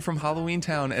the gang from Halloween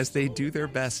Town as they do their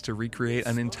best to recreate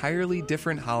an entirely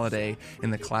different holiday in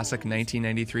the classic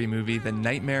 1993 movie The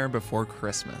Nightmare Before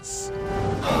Christmas.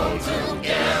 All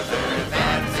together,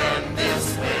 that's and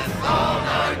this with all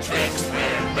our tricks,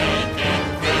 we're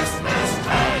making Christmas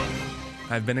time.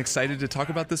 I've been excited to talk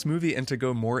about this movie and to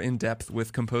go more in depth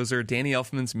with composer Danny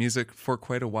Elfman's music for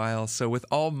quite a while. So with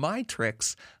all my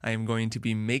tricks, I am going to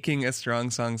be making a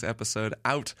Strong Songs episode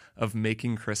out of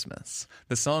Making Christmas.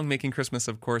 The song Making Christmas,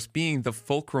 of course, being the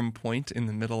fulcrum point in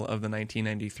the middle of the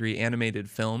 1993 animated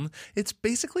film. It's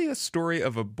basically a story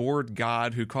of a bored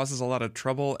god who causes a lot of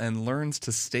trouble and learns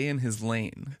to stay in his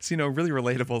lane. So, really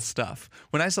relatable stuff.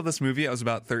 When I saw this movie, I was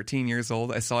about 13 years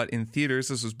old. I saw it in theaters.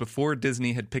 This was before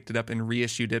Disney had picked it up and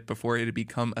reissued it, before it had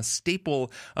become a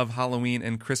staple of Halloween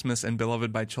and Christmas and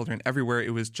beloved by children everywhere.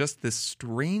 It was just this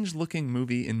strange looking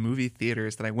movie in movie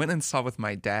theaters that I went and saw with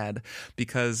my dad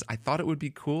because I thought it would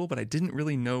be cool, but I didn't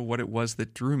really know what it was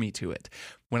that drew me to it.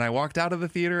 When I walked out of the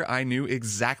theater, I knew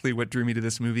exactly what drew me to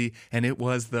this movie, and it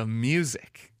was the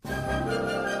music.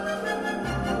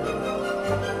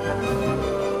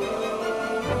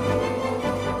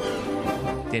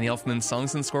 Danny Elfman's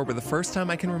songs and score were the first time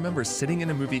I can remember sitting in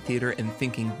a movie theater and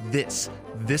thinking, this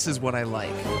is what I like.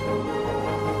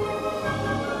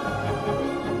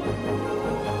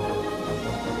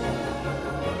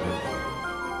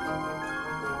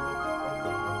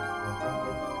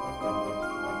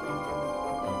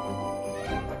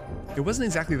 It wasn't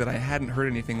exactly that I hadn't heard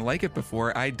anything like it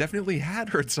before. I definitely had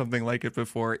heard something like it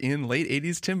before in late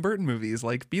 80s Tim Burton movies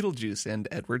like Beetlejuice and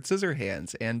Edward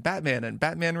Scissorhands and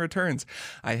Batman Returns.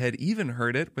 I had even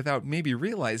heard it, without maybe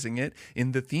realizing it,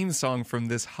 in the theme song from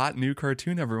this hot new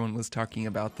cartoon everyone was talking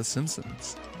about, The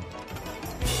Simpsons.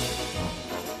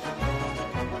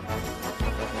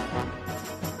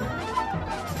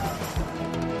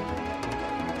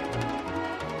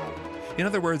 In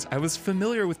other words, I was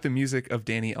familiar with the music of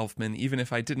Danny Elfman, even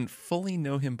if I didn't fully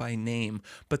know him by name,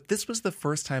 but this was the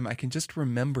first time I can just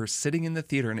remember sitting in the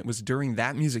theater, and it was during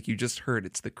that music you just heard.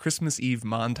 It's the Christmas Eve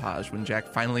montage when Jack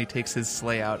finally takes his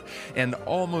sleigh out and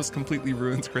almost completely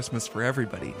ruins Christmas for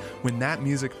everybody. When that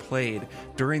music played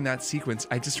during that sequence,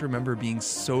 I just remember being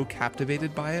so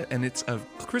captivated by it, and it's a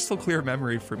crystal clear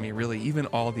memory for me, really, even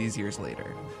all these years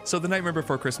later. So The Nightmare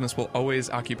Before Christmas will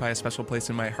always occupy a special place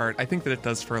in my heart. I think that it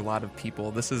does for a lot of people.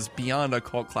 This is beyond a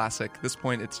cult classic. At this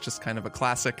point, it's just kind of a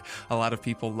classic. A lot of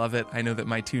people love it. I know that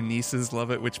my two nieces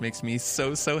love it, which makes me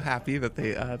so happy that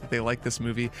they like this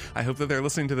movie. I hope that they're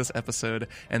listening to this episode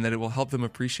and that it will help them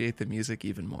appreciate the music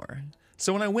even more.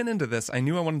 So when I went into this, I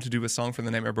knew I wanted to do a song for The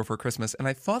Nightmare Before Christmas, and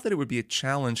I thought that it would be a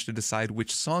challenge to decide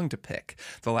which song to pick.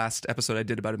 The last episode I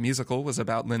did about a musical was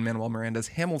about Lin-Manuel Miranda's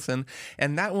Hamilton,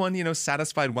 and that one,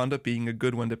 Satisfied wound up being a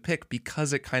good one to pick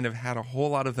because it kind of had a whole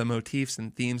lot of the motifs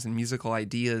and themes and musical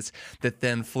ideas that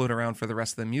then float around for the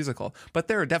rest of the musical. But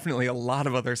there are definitely a lot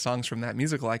of other songs from that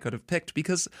musical I could have picked,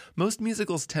 because most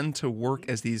musicals tend to work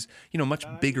as these, much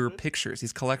bigger pictures,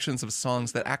 these collections of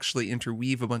songs that actually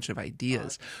interweave a bunch of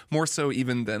ideas, more so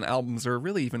even than albums, or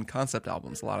really even concept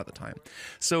albums a lot of the time.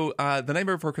 So The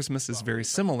Nightmare Before Christmas is very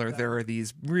similar. There are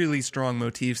these really strong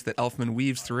motifs that Elfman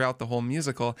weaves throughout the whole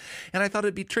musical, and I thought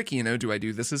it'd be tricky, do I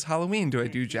do This Is Halloween? Do I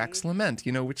do Jack's Lament?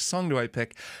 Which song do I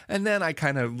pick? And then I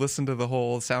kind of listened to the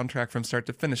whole soundtrack from start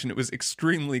to finish, and it was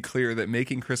extremely clear that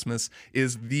Making Christmas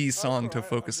is the song to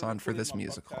focus on for this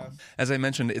musical. As I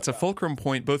mentioned, it's a fulcrum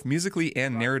point both musically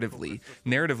and narratively.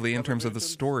 Narratively, in terms of the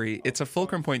story, it's a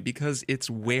fulcrum point because it's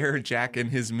where Jack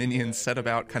and his minions set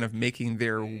about kind of making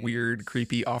their weird,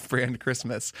 creepy, off-brand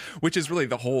Christmas, which is really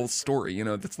the whole story.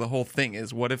 That's the whole thing,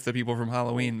 is what if the people from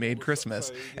Halloween made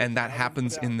Christmas? And that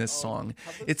happens in this song.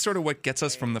 It's sort of what gets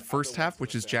us from the first half,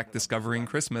 which is Jack discovering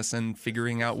Christmas and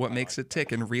figuring out what makes it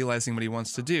tick and realizing what he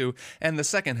wants to do, and the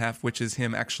second half, which is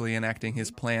him actually enacting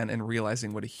his plan and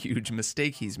realizing what a huge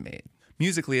mistake he's made.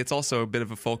 Musically, it's also a bit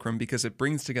of a fulcrum because it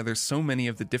brings together so many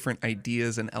of the different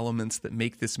ideas and elements that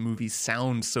make this movie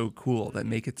sound so cool, that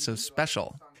make it so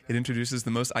special. It introduces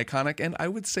the most iconic and I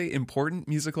would say important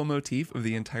musical motif of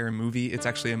the entire movie. It's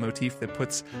actually a motif that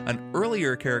puts an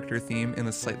earlier character theme in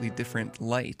a slightly different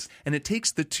light. And it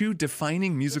takes the two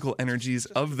defining musical energies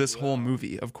of this whole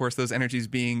movie. Of course, those energies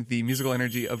being the musical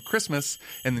energy of Christmas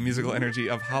and the musical energy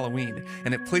of Halloween.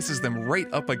 And it places them right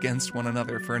up against one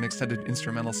another for an extended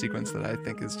instrumental sequence that I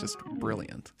think is just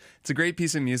brilliant. It's a great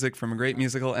piece of music from a great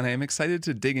musical, and I am excited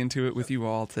to dig into it with you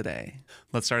all today.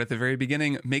 Let's start at the very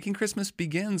beginning. Making Christmas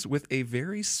begins with a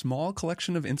very small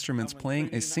collection of instruments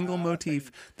playing a single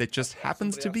motif that just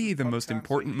happens to be the most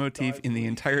important motif in the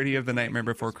entirety of The Nightmare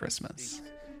Before Christmas.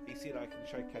 He said I can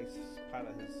showcase part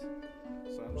of his,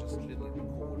 so I'm just letting it record.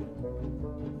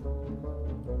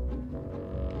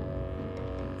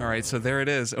 All right, so there it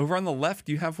is. Over on the left,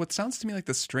 you have what sounds to me like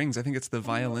the strings. I think it's the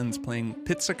violins playing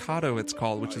pizzicato, it's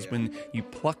called, which is when you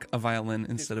pluck a violin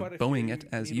instead of bowing it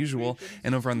as usual.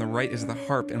 And over on the right is the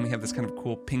harp, and we have this kind of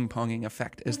cool ping-ponging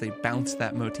effect as they bounce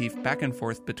that motif back and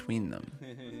forth between them.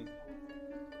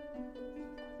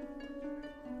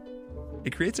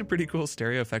 It creates a pretty cool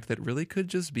stereo effect that really could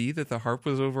just be that the harp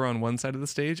was over on one side of the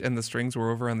stage and the strings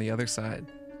were over on the other side.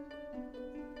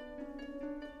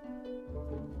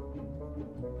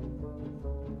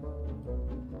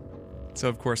 So,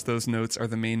 of course, those notes are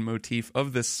the main motif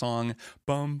of this song.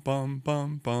 Bum, bum,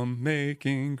 bum, bum,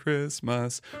 making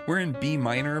Christmas. We're in B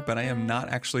minor, but I am not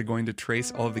actually going to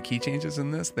trace all of the key changes in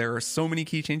this. There are so many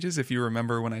key changes. If you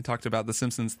remember when I talked about the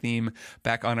Simpsons theme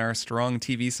back on our Strong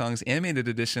TV Songs Animated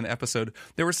Edition episode,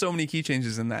 there were so many key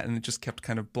changes in that, and it just kept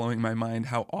kind of blowing my mind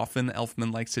how often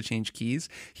Elfman likes to change keys.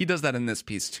 He does that in this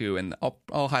piece too, and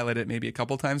I'll highlight it maybe a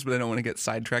couple times, but I don't want to get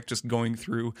sidetracked just going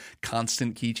through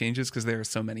constant key changes because there are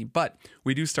so many. But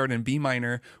we do start in B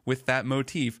minor with that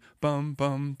motif, bum,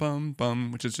 bum, bum,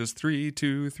 bum, which is just 3,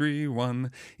 2, 3,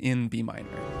 1 in B minor.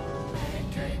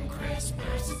 Making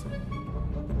Christmas.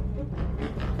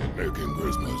 Making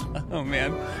Christmas. Oh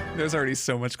man, there's already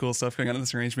so much cool stuff going on in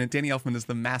this arrangement. Danny Elfman is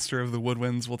the master of the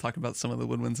woodwinds. We'll talk about some of the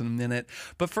woodwinds in a minute.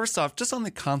 But first off, just on the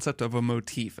concept of a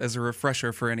motif, as a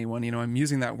refresher for anyone, I'm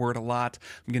using that word a lot.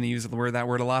 I'm going to use that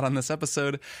word a lot on this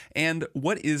episode. And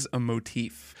what is a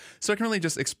motif? So I can really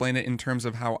just explain it in terms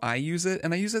of how I use it,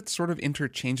 and I use it sort of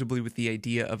interchangeably with the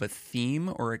idea of a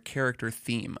theme or a character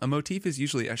theme. A motif is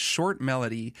usually a short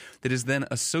melody that is then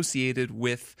associated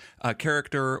with a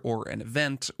character or an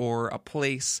event or a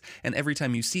place, and every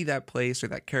time you see that place or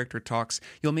that character talks,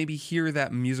 you'll maybe hear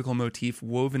that musical motif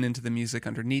woven into the music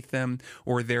underneath them,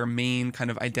 or their main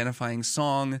kind of identifying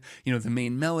song. The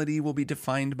main melody will be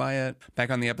defined by it.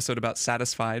 Back on the episode about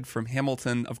Satisfied from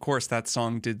Hamilton, of course, that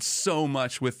song did so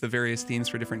much with the various themes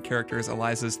for different characters,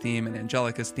 Eliza's theme and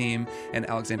Angelica's theme and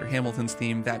Alexander Hamilton's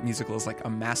theme. That musical is like a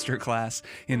masterclass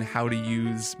in how to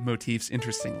use motifs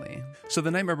interestingly. So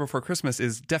The Nightmare Before Christmas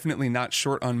is definitely not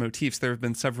short on motifs. There have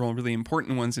been several really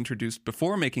important ones introduced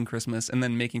before Making Christmas, and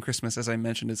then Making Christmas, as I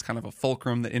mentioned, is kind of a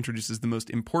fulcrum that introduces the most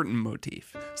important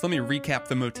motif. So let me recap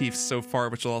the motifs so far,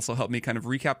 which will also help me kind of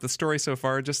recap the story so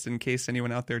far, just in case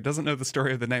anyone out there doesn't know the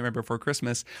story of The Nightmare Before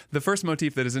Christmas. The first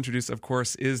motif that is introduced, of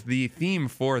course, is the theme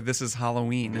for This Is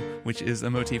Halloween, which is a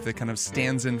motif that kind of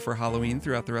stands in for Halloween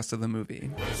throughout the rest of the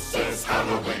movie. This is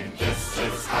Halloween, this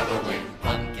is Halloween.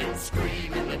 Pumpkins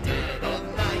scream in the dead of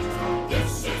night.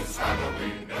 This is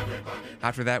Halloween, everybody.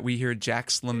 After that, we hear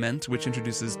Jack's Lament, which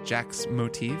introduces Jack's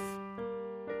motif.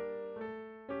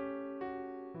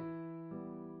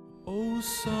 Oh,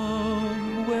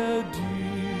 somewhere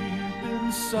deep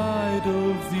inside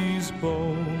of these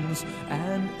bones,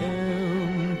 an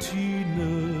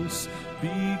emptiness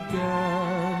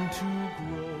began to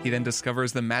grow. He then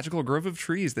discovers the magical grove of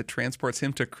trees that transports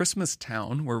him to Christmas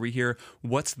Town, where we hear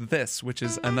What's This?, which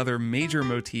is another major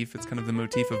motif. It's kind of the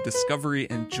motif of discovery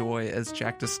and joy as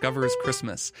Jack discovers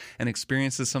Christmas and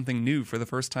experiences something new for the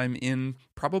first time in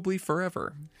probably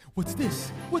forever. What's this?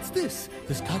 What's this?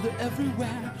 There's color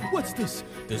everywhere. What's this?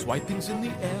 There's white things in the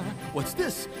air. What's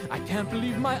this? I can't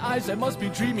believe my eyes. I must be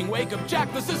dreaming. Wake up,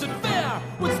 Jack. This isn't fair.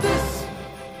 What's this?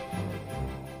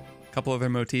 Couple other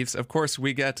motifs. Of course,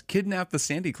 we get Kidnap the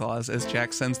Sandy Claus as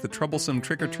Jack sends the troublesome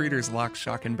trick-or-treaters Lock,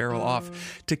 Shock, and Barrel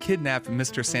off to kidnap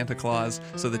Mr. Santa Claus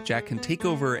so that Jack can take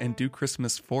over and do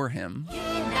Christmas for him.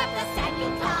 Kidnap the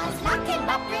Santa Claus, lock him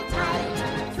up real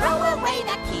tight. Throw away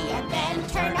the key and then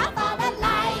turn off all the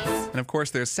lights. And of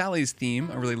course, there's Sally's theme,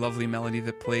 a really lovely melody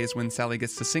that plays when Sally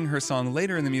gets to sing her song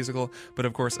later in the musical, but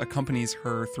of course accompanies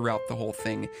her throughout the whole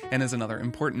thing and is another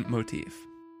important motif.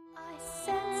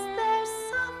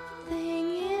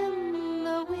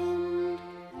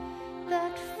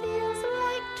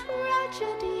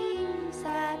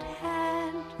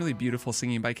 Really beautiful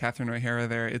singing by Catherine O'Hara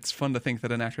there. It's fun to think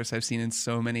that an actress I've seen in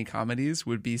so many comedies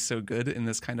would be so good in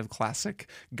this kind of classic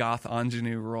goth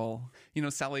ingenue role.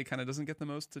 Sally kind of doesn't get the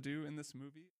most to do in this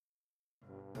movie.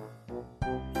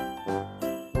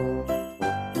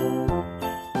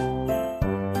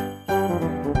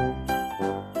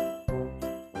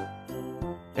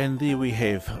 And there we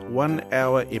have 1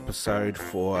 hour episode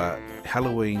for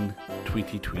Halloween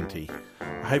 2020.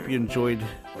 I hope you enjoyed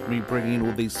me bringing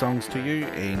all these songs to you,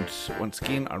 and once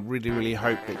again I really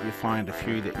hope that you find a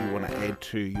few that you want to add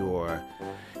to your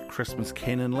Christmas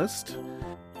canon list.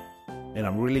 And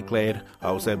I'm really glad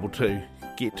I was able to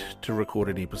get to record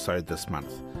an episode this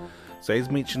month. So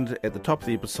as mentioned at the top of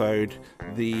the episode,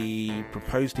 the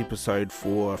proposed episode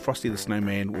for Frosty the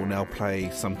Snowman will now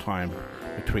play sometime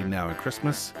between now and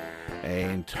Christmas,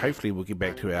 and hopefully we'll get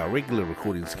back to our regular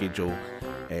recording schedule,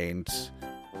 and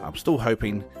I'm still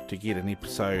hoping to get an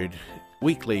episode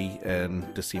weekly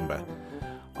in December.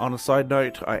 On a side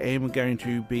note, I am going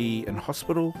to be in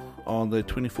hospital on the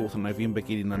 24th of November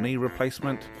getting a knee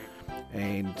replacement,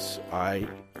 and I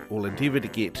will endeavour to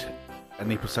get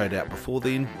an episode out before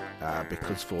then,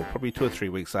 because for probably 2 or 3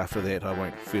 weeks after that I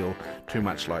won't feel too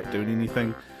much like doing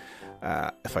anything.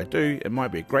 If I do, it might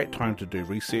be a great time to do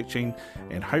researching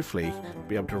and hopefully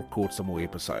be able to record some more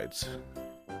episodes.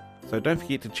 So don't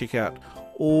forget to check out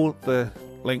all the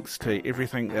links to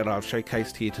everything that I've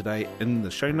showcased here today in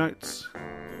the show notes.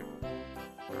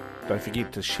 Don't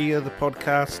forget to share the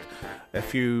podcast.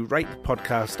 If you rate the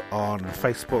podcast on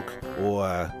Facebook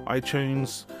or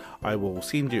iTunes, I will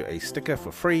send you a sticker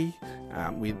for free.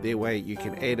 That way you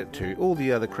can add it to all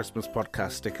the other Christmas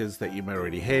podcast stickers that you may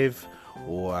already have,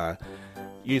 or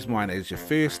use mine as your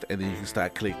first, and then you can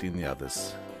start collecting the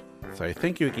others. So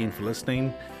thank you again for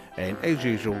listening, and as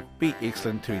usual, be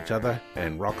excellent to each other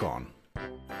and rock on.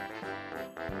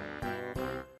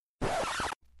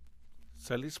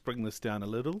 So let's bring this down a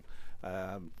little.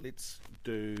 Let's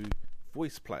do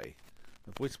voice play.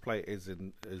 The voice play is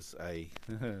a.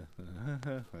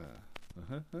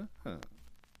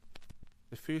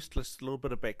 The first list, a little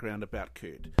bit of background about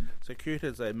Kurt. So Kurt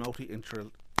is a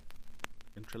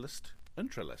multi-instrumentalist.